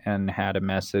down, and had a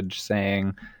message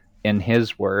saying, in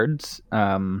his words,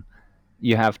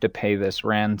 you have to pay this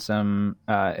ransom.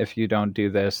 If you don't do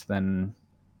this,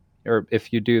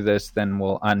 if you do this, then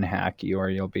we'll unhack you or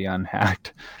you'll be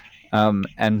unhacked.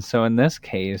 And so in this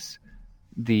case,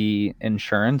 the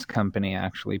insurance company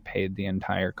actually paid the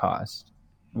entire cost,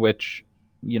 which,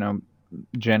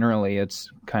 generally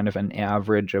it's kind of an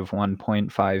average of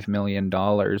 $1.5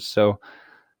 million. So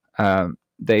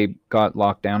they got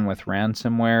locked down with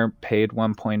ransomware, paid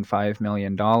 $1.5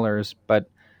 million. But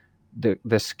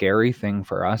the scary thing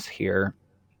for us here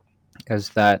is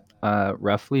that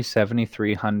roughly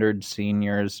 7,300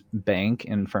 seniors' bank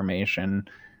information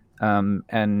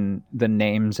and the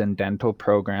names and dental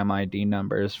program ID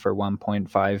numbers for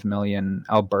 1.5 million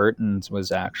Albertans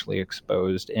was actually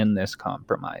exposed in this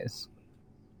compromise.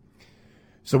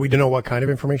 So we don't know what kind of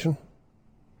information?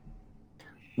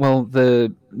 Well,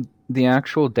 the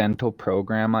actual dental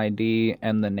program ID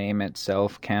and the name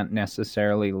itself can't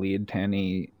necessarily lead to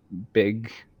any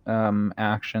big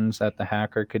actions that the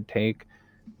hacker could take.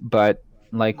 But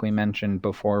like we mentioned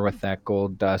before with that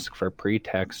gold dust for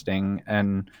pretexting,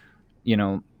 and,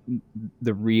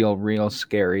 the real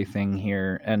scary thing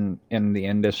here, and in the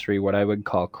industry, what I would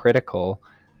call critical,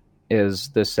 is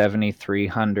the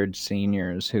 7,300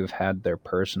 seniors who've had their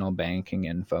personal banking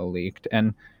info leaked.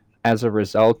 And as a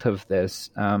result of this,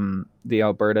 the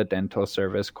Alberta Dental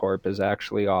Service Corp is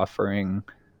actually offering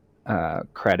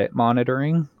credit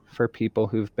monitoring for people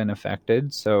who've been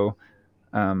affected. So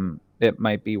it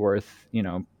might be worth,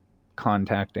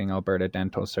 contacting Alberta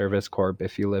Dental Service Corp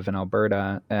if you live in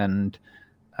Alberta and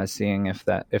seeing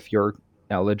if you're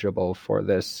eligible for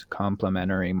this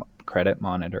complimentary credit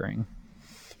monitoring.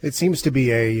 It seems to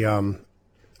be a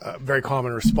very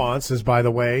common response is, by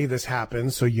the way, this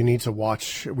happens, so you need to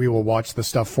watch. We will watch the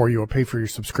stuff for you or pay for your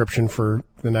subscription for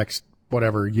the next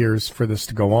whatever years for this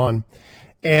to go on.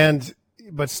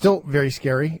 But still very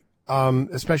scary,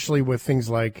 especially with things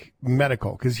like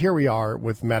medical, because here we are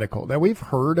with medical. Now, we've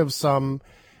heard of some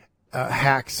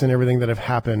hacks and everything that have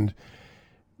happened,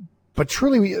 but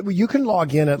truly, you can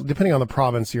log in, depending on the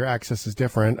province, your access is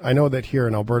different. I know that here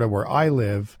in Alberta, where I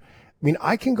live,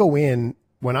 I can go in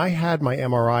when I had my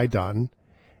MRI done,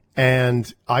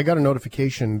 and I got a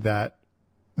notification that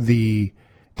the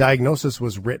diagnosis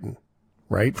was written,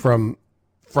 right, from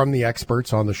the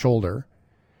experts on the shoulder,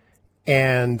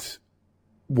 and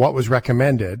what was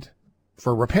recommended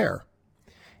for repair.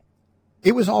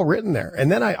 It was all written there.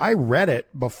 And then I read it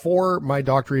before my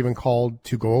doctor even called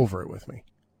to go over it with me.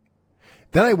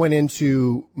 Then I went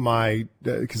into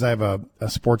because I have a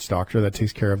sports doctor that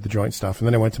takes care of the joint stuff. And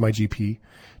then I went to my GP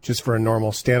just for a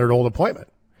normal standard old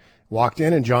appointment. Walked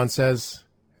in and John says,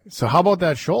 "So how about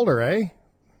that shoulder, eh?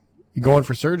 You going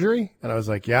for surgery?" And I was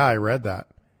like, "Yeah, I read that."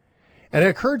 And it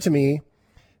occurred to me,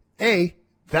 A,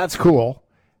 that's cool.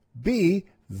 B,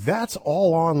 that's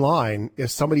all online if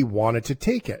somebody wanted to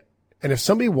take it. And if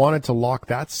somebody wanted to lock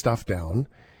that stuff down,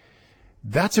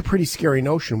 that's a pretty scary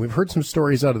notion. We've heard some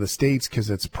stories out of the States because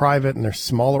it's private and they're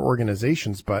smaller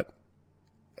organizations, but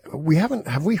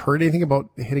have we heard anything about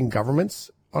hitting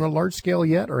governments on a large scale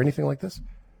yet or anything like this?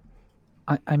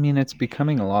 I mean, it's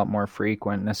becoming a lot more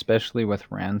frequent, especially with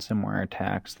ransomware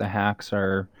attacks. The hacks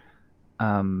are,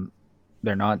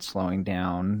 they're not slowing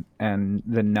down, and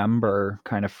the number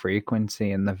kind of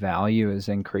frequency and the value is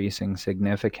increasing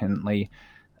significantly.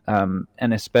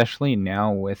 And especially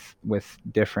now with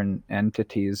different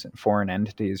entities, foreign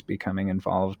entities becoming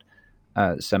involved,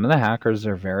 some of the hackers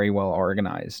are very well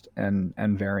organized and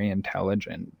very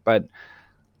intelligent. But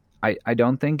I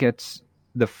don't think it's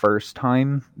the first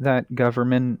time that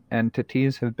government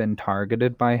entities have been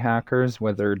targeted by hackers,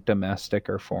 whether domestic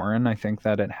or foreign. I think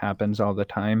that it happens all the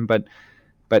time, but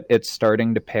it's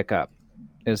starting to pick up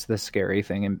is the scary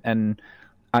thing. And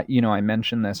I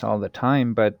mention this all the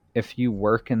time, but if you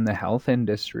work in the health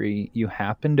industry, you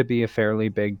happen to be a fairly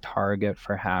big target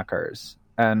for hackers.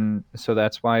 And so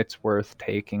that's why it's worth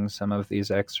taking some of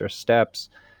these extra steps,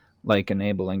 like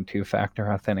enabling two-factor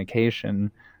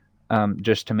authentication,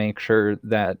 just to make sure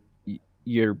that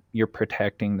you're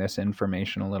protecting this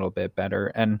information a little bit better.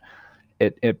 And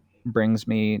it brings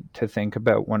me to think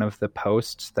about one of the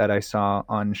posts that I saw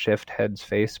on ShiftHead's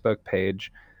Facebook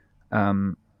page,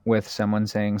 with someone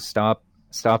saying, stop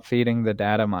feeding the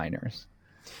data miners.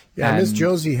 Yeah, Ms.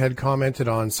 Josie had commented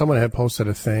on, someone had posted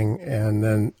a thing, and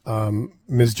then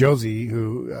Ms. Josie,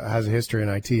 who has a history in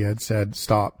IT, had said,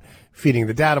 stop feeding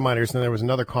the data miners. And then there was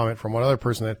another comment from one other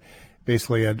person that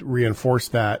basically had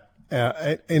reinforced that.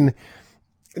 And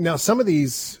now some of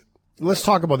these, let's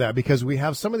talk about that, because we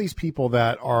have some of these people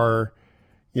that are,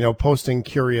 posting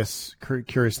curious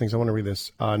things. I want to read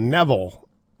this. Neville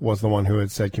was the one who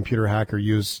had said computer hacker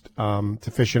used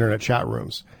to phish internet chat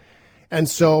rooms. And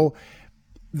so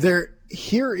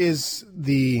here is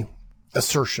the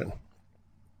assertion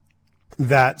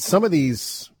that some of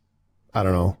these,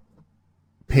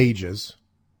 pages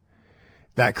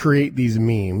that create these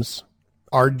memes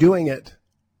are doing it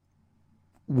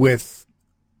with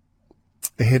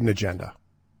a hidden agenda.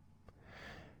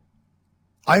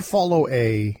 I follow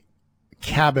a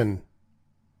cabin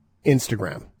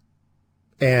Instagram,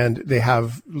 and they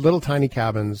have little tiny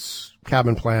cabins,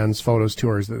 cabin plans, photos,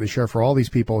 tours that they share for all these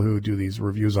people who do these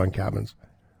reviews on cabins.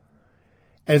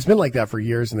 And it's been like that for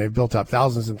years, and they've built up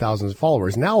thousands and thousands of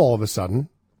followers. Now, all of a sudden,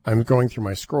 I'm going through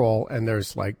my scroll, and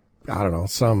there's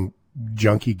some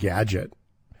junky gadget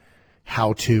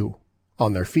how-to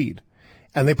on their feed.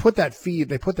 And they put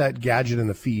that gadget in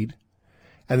the feed,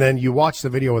 and then you watch the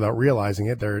video without realizing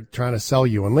it. They're trying to sell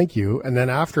you and link you, and then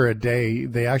after a day,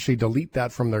 they actually delete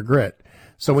that from their grid.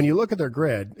 So when you look at their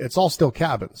grid, it's all still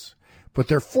cabins, but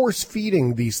they're force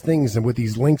feeding these things and with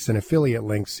these links and affiliate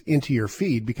links into your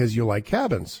feed because you like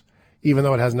cabins, even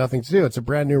though it has nothing to do. It's a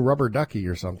brand new rubber ducky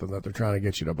or something that they're trying to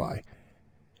get you to buy.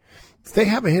 They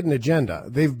have a hidden agenda.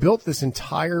 They've built this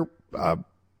entire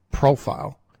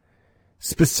profile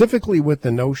specifically with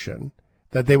the notion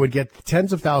that they would get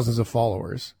tens of thousands of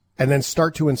followers and then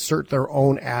start to insert their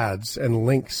own ads and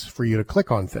links for you to click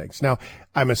on things. Now,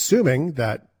 I'm assuming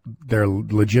that they're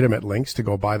legitimate links to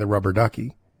go buy the rubber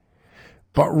ducky.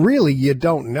 But really, you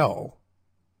don't know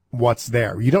what's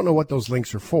there. You don't know what those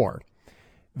links are for.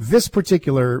 This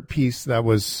particular piece that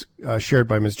was shared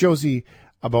by Ms. Josie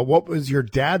about what was your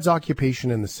dad's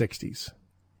occupation in the 60s.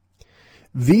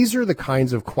 These are the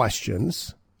kinds of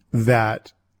questions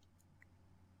that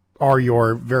are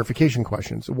your verification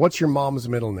questions. What's your mom's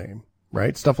middle name,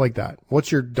 right? Stuff like that.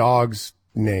 What's your dog's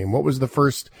name? What was the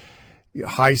first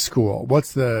high school?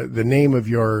 What's the name of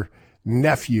your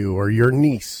nephew or your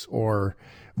niece or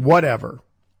whatever?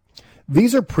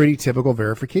 These are pretty typical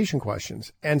verification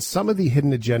questions. And some of the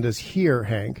hidden agendas here,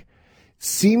 Hank,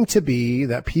 seem to be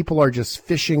that people are just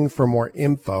fishing for more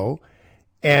info.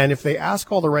 And if they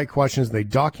ask all the right questions, they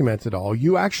document it all,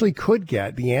 you actually could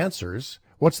get the answers.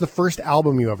 What's the first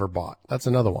album you ever bought? That's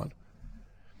another one,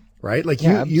 right? Like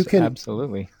you can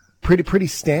absolutely pretty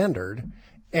standard,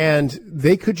 and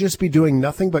they could just be doing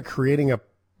nothing but creating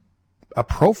a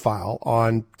profile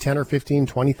on 10 or 15,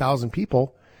 20,000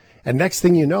 people. And next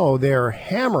thing you know, they're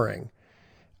hammering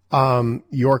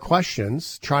your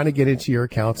questions, trying to get into your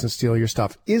accounts and steal your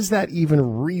stuff. Is that even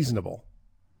reasonable?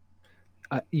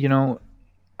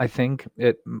 I think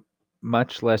it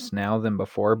much less now than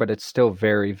before, but it's still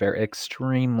very, very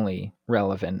extremely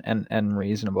relevant and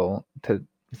reasonable to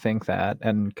think that.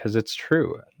 And because it's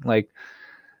true, like,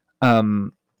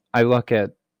 I look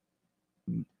at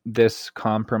this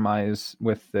compromise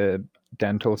with the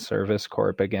Dental Service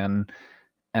Corp again,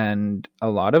 and a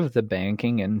lot of the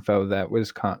banking info that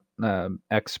was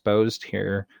exposed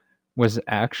here was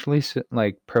actually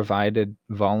like provided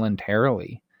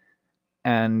voluntarily.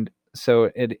 And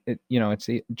so it's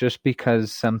just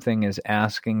because something is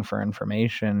asking for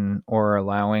information or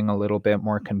allowing a little bit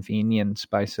more convenience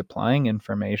by supplying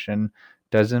information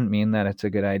doesn't mean that it's a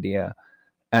good idea.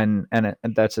 And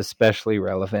that's especially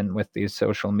relevant with these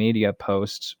social media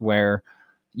posts where,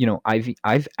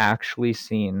 I've actually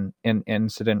seen in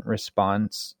incident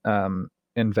response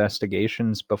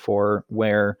investigations before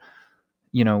where,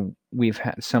 we've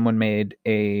had someone made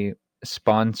a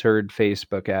sponsored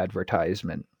Facebook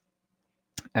advertisement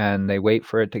and they wait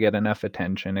for it to get enough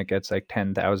attention. It gets like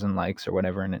 10,000 likes or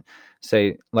whatever. And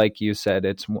say, like you said,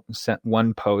 it's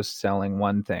one post selling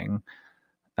one thing.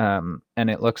 And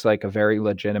it looks like a very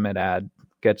legitimate ad,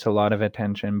 gets a lot of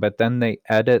attention, but then they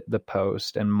edit the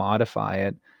post and modify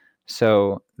it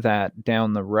so that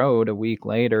down the road, a week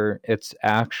later, it's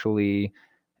actually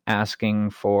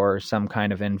asking for some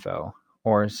kind of info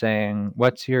or saying,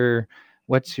 what's your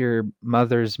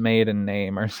mother's maiden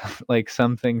name or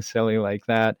something silly like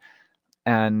that.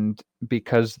 And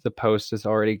because the post has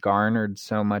already garnered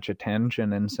so much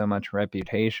attention and so much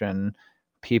reputation,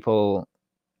 people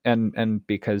and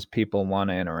because people want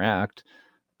to interact,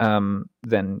 then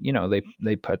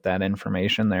they put that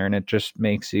information there, and it just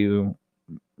makes you,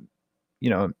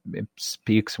 it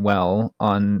speaks well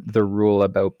on the rule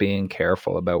about being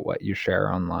careful about what you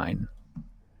share online.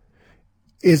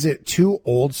 Is it too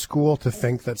old school to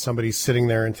think that somebody's sitting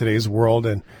there in today's world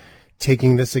and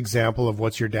taking this example of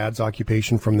what's your dad's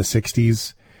occupation from the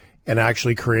 60s and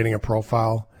actually creating a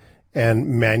profile and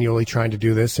manually trying to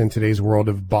do this in today's world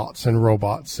of bots and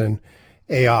robots and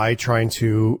AI trying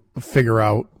to figure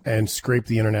out and scrape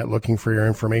the internet looking for your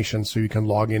information so you can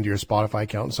log into your Spotify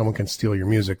account and someone can steal your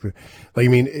music?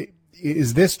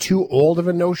 Is this too old of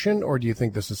a notion, or do you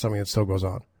think this is something that still goes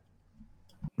on?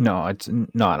 No, it's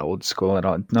not old school at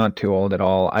all. Not too old at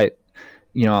all.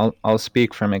 I'll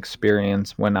speak from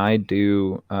experience. When I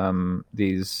do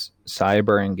these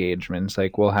cyber engagements,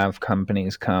 like we'll have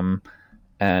companies come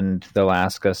and they'll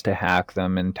ask us to hack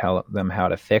them and tell them how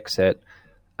to fix it.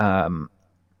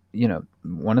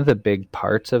 One of the big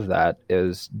parts of that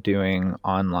is doing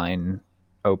online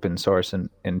open source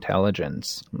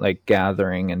intelligence, like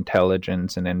gathering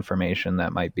intelligence and information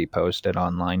that might be posted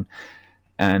online.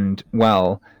 And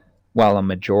while a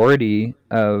majority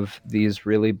of these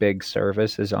really big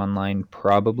services online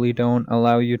probably don't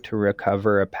allow you to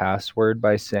recover a password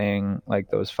by saying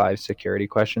like those 5 security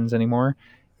questions anymore,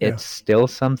 it's still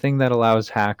something that allows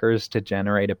hackers to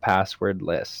generate a password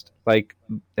list. Like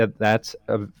that's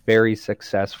a very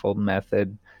successful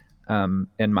method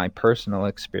in my personal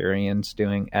experience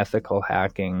doing ethical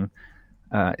hacking.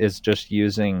 Is just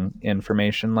using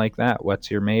information like that. What's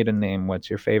your maiden name? What's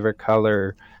your favorite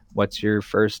color? What's your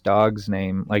first dog's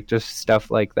name? Like just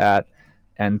stuff like that,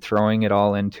 and throwing it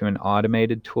all into an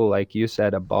automated tool, like you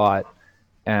said, a bot,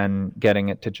 and getting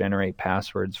it to generate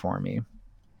passwords for me.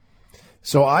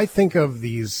 So I think of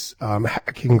these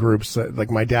hacking groups that,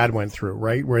 like my dad went through,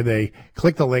 right, where they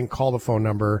click the link, call the phone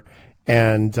number,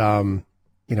 and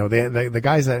the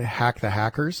guys that hack the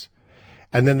hackers.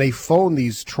 And then they phone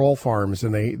these troll farms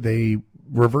and they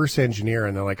reverse engineer,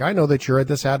 and they're like, I know that you're at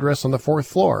this address on the 4th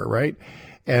floor, right?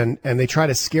 And they try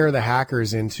to scare the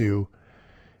hackers into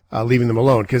leaving them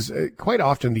alone, because quite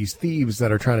often these thieves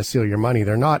that are trying to steal your money,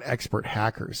 they're not expert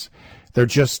hackers. They're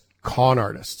just con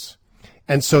artists.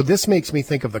 And so this makes me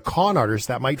think of the con artists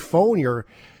that might phone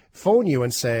you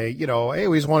and say, you know, hey,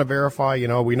 we just want to verify, you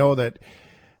know, we know that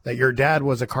your dad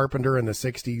was a carpenter in the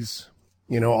 60s,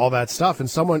 you know, all that stuff. And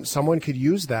someone could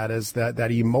use that as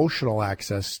that emotional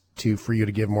access for you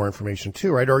to give more information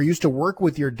to, right? Or used to work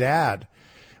with your dad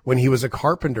when he was a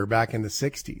carpenter back in the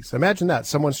 60s. Imagine that.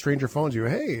 Someone stranger phones you,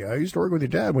 hey, I used to work with your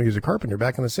dad when he was a carpenter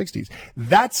back in the 60s.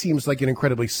 That seems like an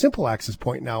incredibly simple access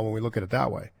point now when we look at it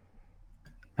that way.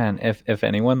 And if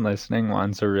anyone listening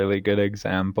wants a really good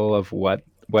example of what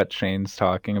Shane's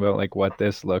talking about, like what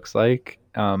this looks like,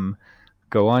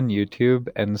 go on YouTube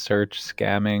and search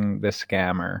 "scamming the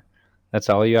scammer." That's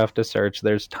all you have to search.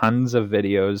 There's tons of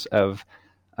videos of,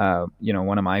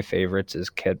 one of my favorites is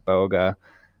Kit Boga,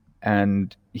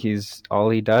 and all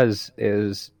he does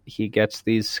is he gets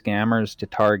these scammers to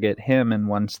target him, and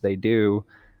once they do,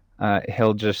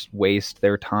 he'll just waste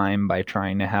their time by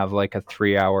trying to have like a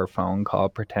 3-hour phone call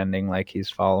pretending like he's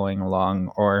following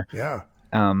along, or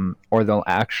they'll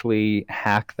actually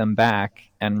hack them back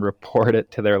and report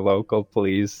it to their local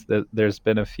police. There's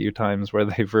been a few times where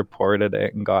they've reported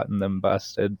it and gotten them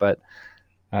busted, but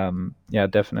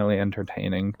definitely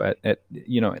entertaining. But it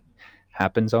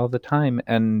happens all the time,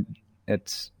 and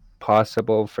it's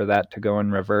possible for that to go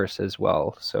in reverse as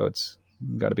well. So it's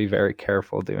got to be very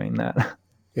careful doing that.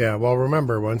 Yeah, well,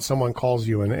 remember, when someone calls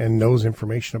you and knows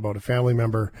information about a family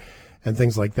member and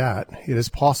things like that, it is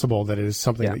possible that it is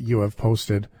something that you have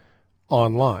posted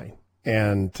online.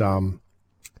 And, I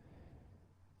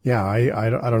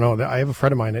don't know. I have a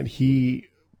friend of mine, and he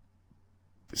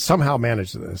somehow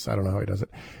managed this. I don't know how he does it,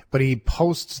 but he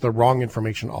posts the wrong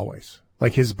information always.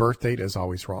 Like his birth date is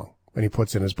always wrong, and he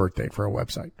puts in his birth date for a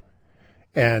website.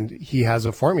 And he has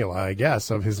a formula, I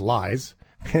guess, of his lies,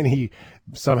 and he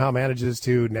somehow manages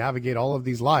to navigate all of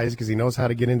these lies because he knows how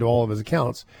to get into all of his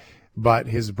accounts. But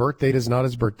his birth date is not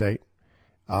his birth date.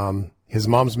 His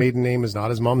mom's maiden name is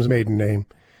not his mom's maiden name,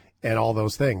 and all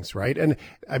those things, right? And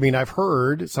I mean, I've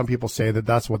heard some people say that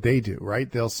that's what they do, right?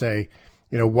 They'll say,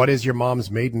 what is your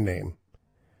mom's maiden name?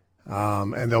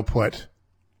 And they'll put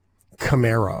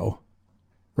Camaro,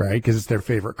 right? Because it's their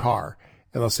favorite car.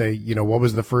 And they'll say, what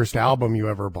was the first album you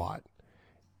ever bought?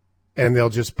 And they'll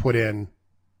just put in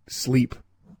Sleep,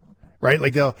 right?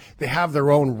 Like they have their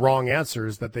own wrong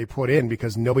answers that they put in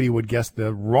because nobody would guess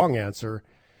the wrong answer.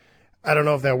 I don't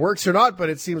know if that works or not, but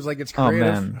it seems like it's creative.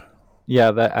 Oh, man.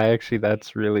 Yeah,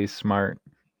 that's really smart,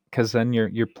 because then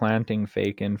you're planting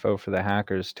fake info for the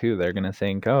hackers too. They're going to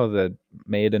think, oh, the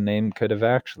maiden name could have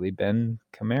actually been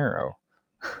Camaro.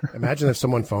 Imagine if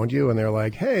someone phoned you and they're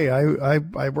like, hey,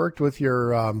 I worked with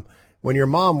your when your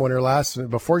mom,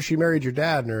 before she married your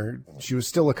dad, and she was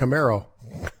still a Camaro.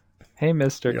 Hey,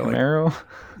 Mr. Camaro.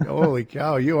 Like, holy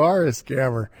cow, you are a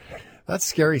scammer. That's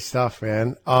scary stuff,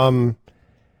 man.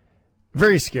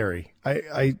 Very scary.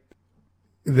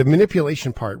 The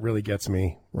manipulation part really gets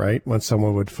me, right? When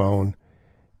someone would phone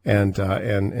and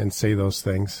say those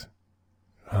things.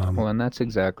 Well, and that's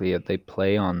exactly it. They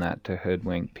play on that to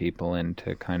hoodwink people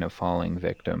into kind of falling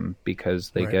victim,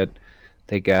 because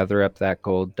they gather up that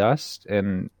gold dust,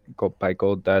 and by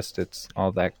gold dust, it's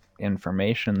all that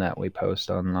information that we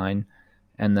post online,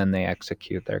 and then they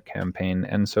execute their campaign.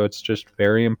 And so it's just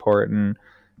very important.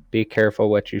 Be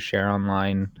careful what you share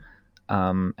online.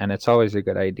 And it's always a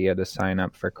good idea to sign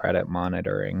up for credit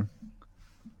monitoring.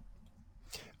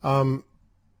 Do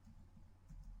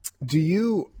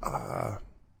you,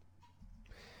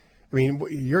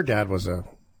 your dad was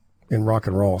in rock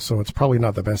and roll, so it's probably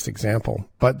not the best example,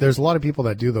 but there's a lot of people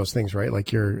that do those things, right? Like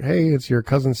hey, it's your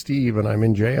cousin Steve and I'm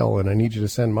in jail and I need you to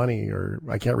send money, or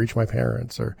I can't reach my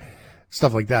parents, or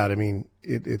stuff like that. I mean,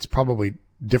 it's probably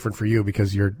different for you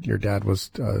because your dad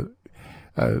was,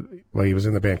 he was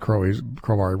in the band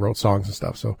Crowbar, wrote songs and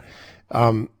stuff. So,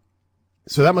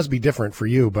 so that must be different for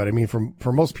you. But I mean,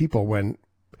 for most people, when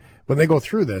they go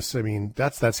through this, I mean,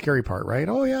 that's that scary part, right?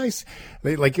 Oh yeah.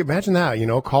 Imagine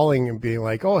that, calling and being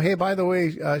like, oh, hey, by the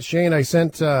way, Shane, I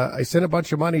sent a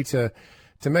bunch of money to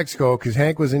Mexico because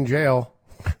Hank was in jail.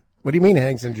 What do you mean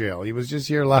Hank's in jail? He was just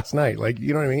here last night. Like,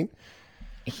 you know what I mean?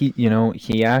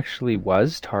 He actually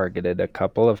was targeted a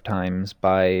couple of times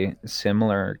by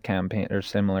similar campaign or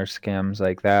similar scams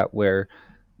like that, where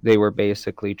they were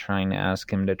basically trying to ask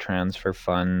him to transfer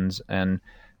funds, and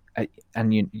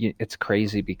it's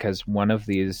crazy because one of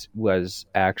these was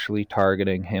actually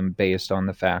targeting him based on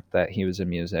the fact that he was a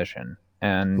musician,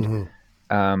 and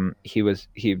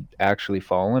he'd actually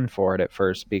fallen for it at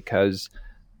first because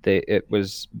it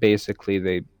was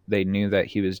basically they knew that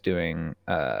he was doing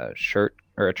a shirt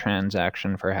or a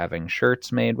transaction for having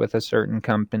shirts made with a certain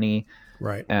company.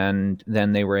 Right. And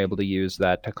then they were able to use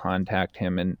that to contact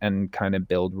him and kind of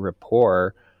build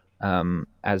rapport,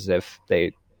 as if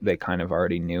they kind of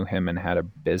already knew him and had a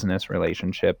business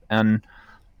relationship. And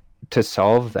to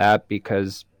solve that,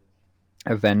 because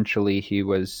eventually he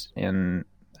was in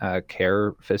a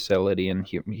care facility and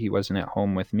he wasn't at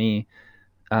home with me,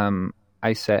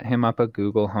 I set him up a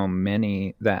Google Home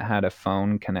Mini that had a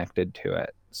phone connected to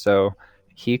it. So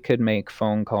he could make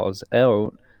phone calls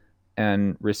out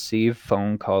and receive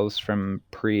phone calls from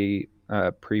predefined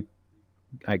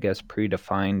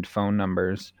phone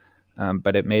numbers,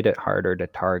 but it made it harder to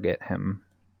target him.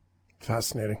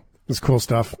 Fascinating. It's cool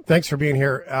stuff. Thanks for being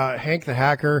here, Hank the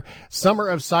Hacker. Summer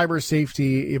of Cyber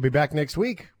Safety. You'll be back next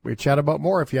week. We chat about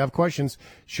more. If you have questions,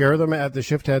 share them at the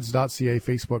shiftheads.ca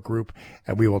Facebook group,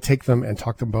 and we will take them and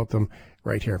talk about them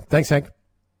right here. Thanks, Hank.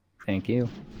 Thank you.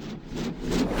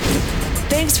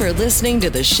 Thanks for listening to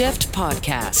the Shift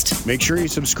Podcast. Make sure you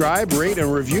subscribe, rate,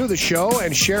 and review the show,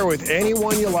 and share with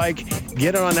anyone you like.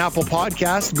 Get it on Apple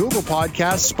Podcasts, Google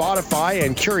Podcasts, Spotify,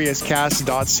 and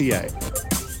CuriousCast.ca.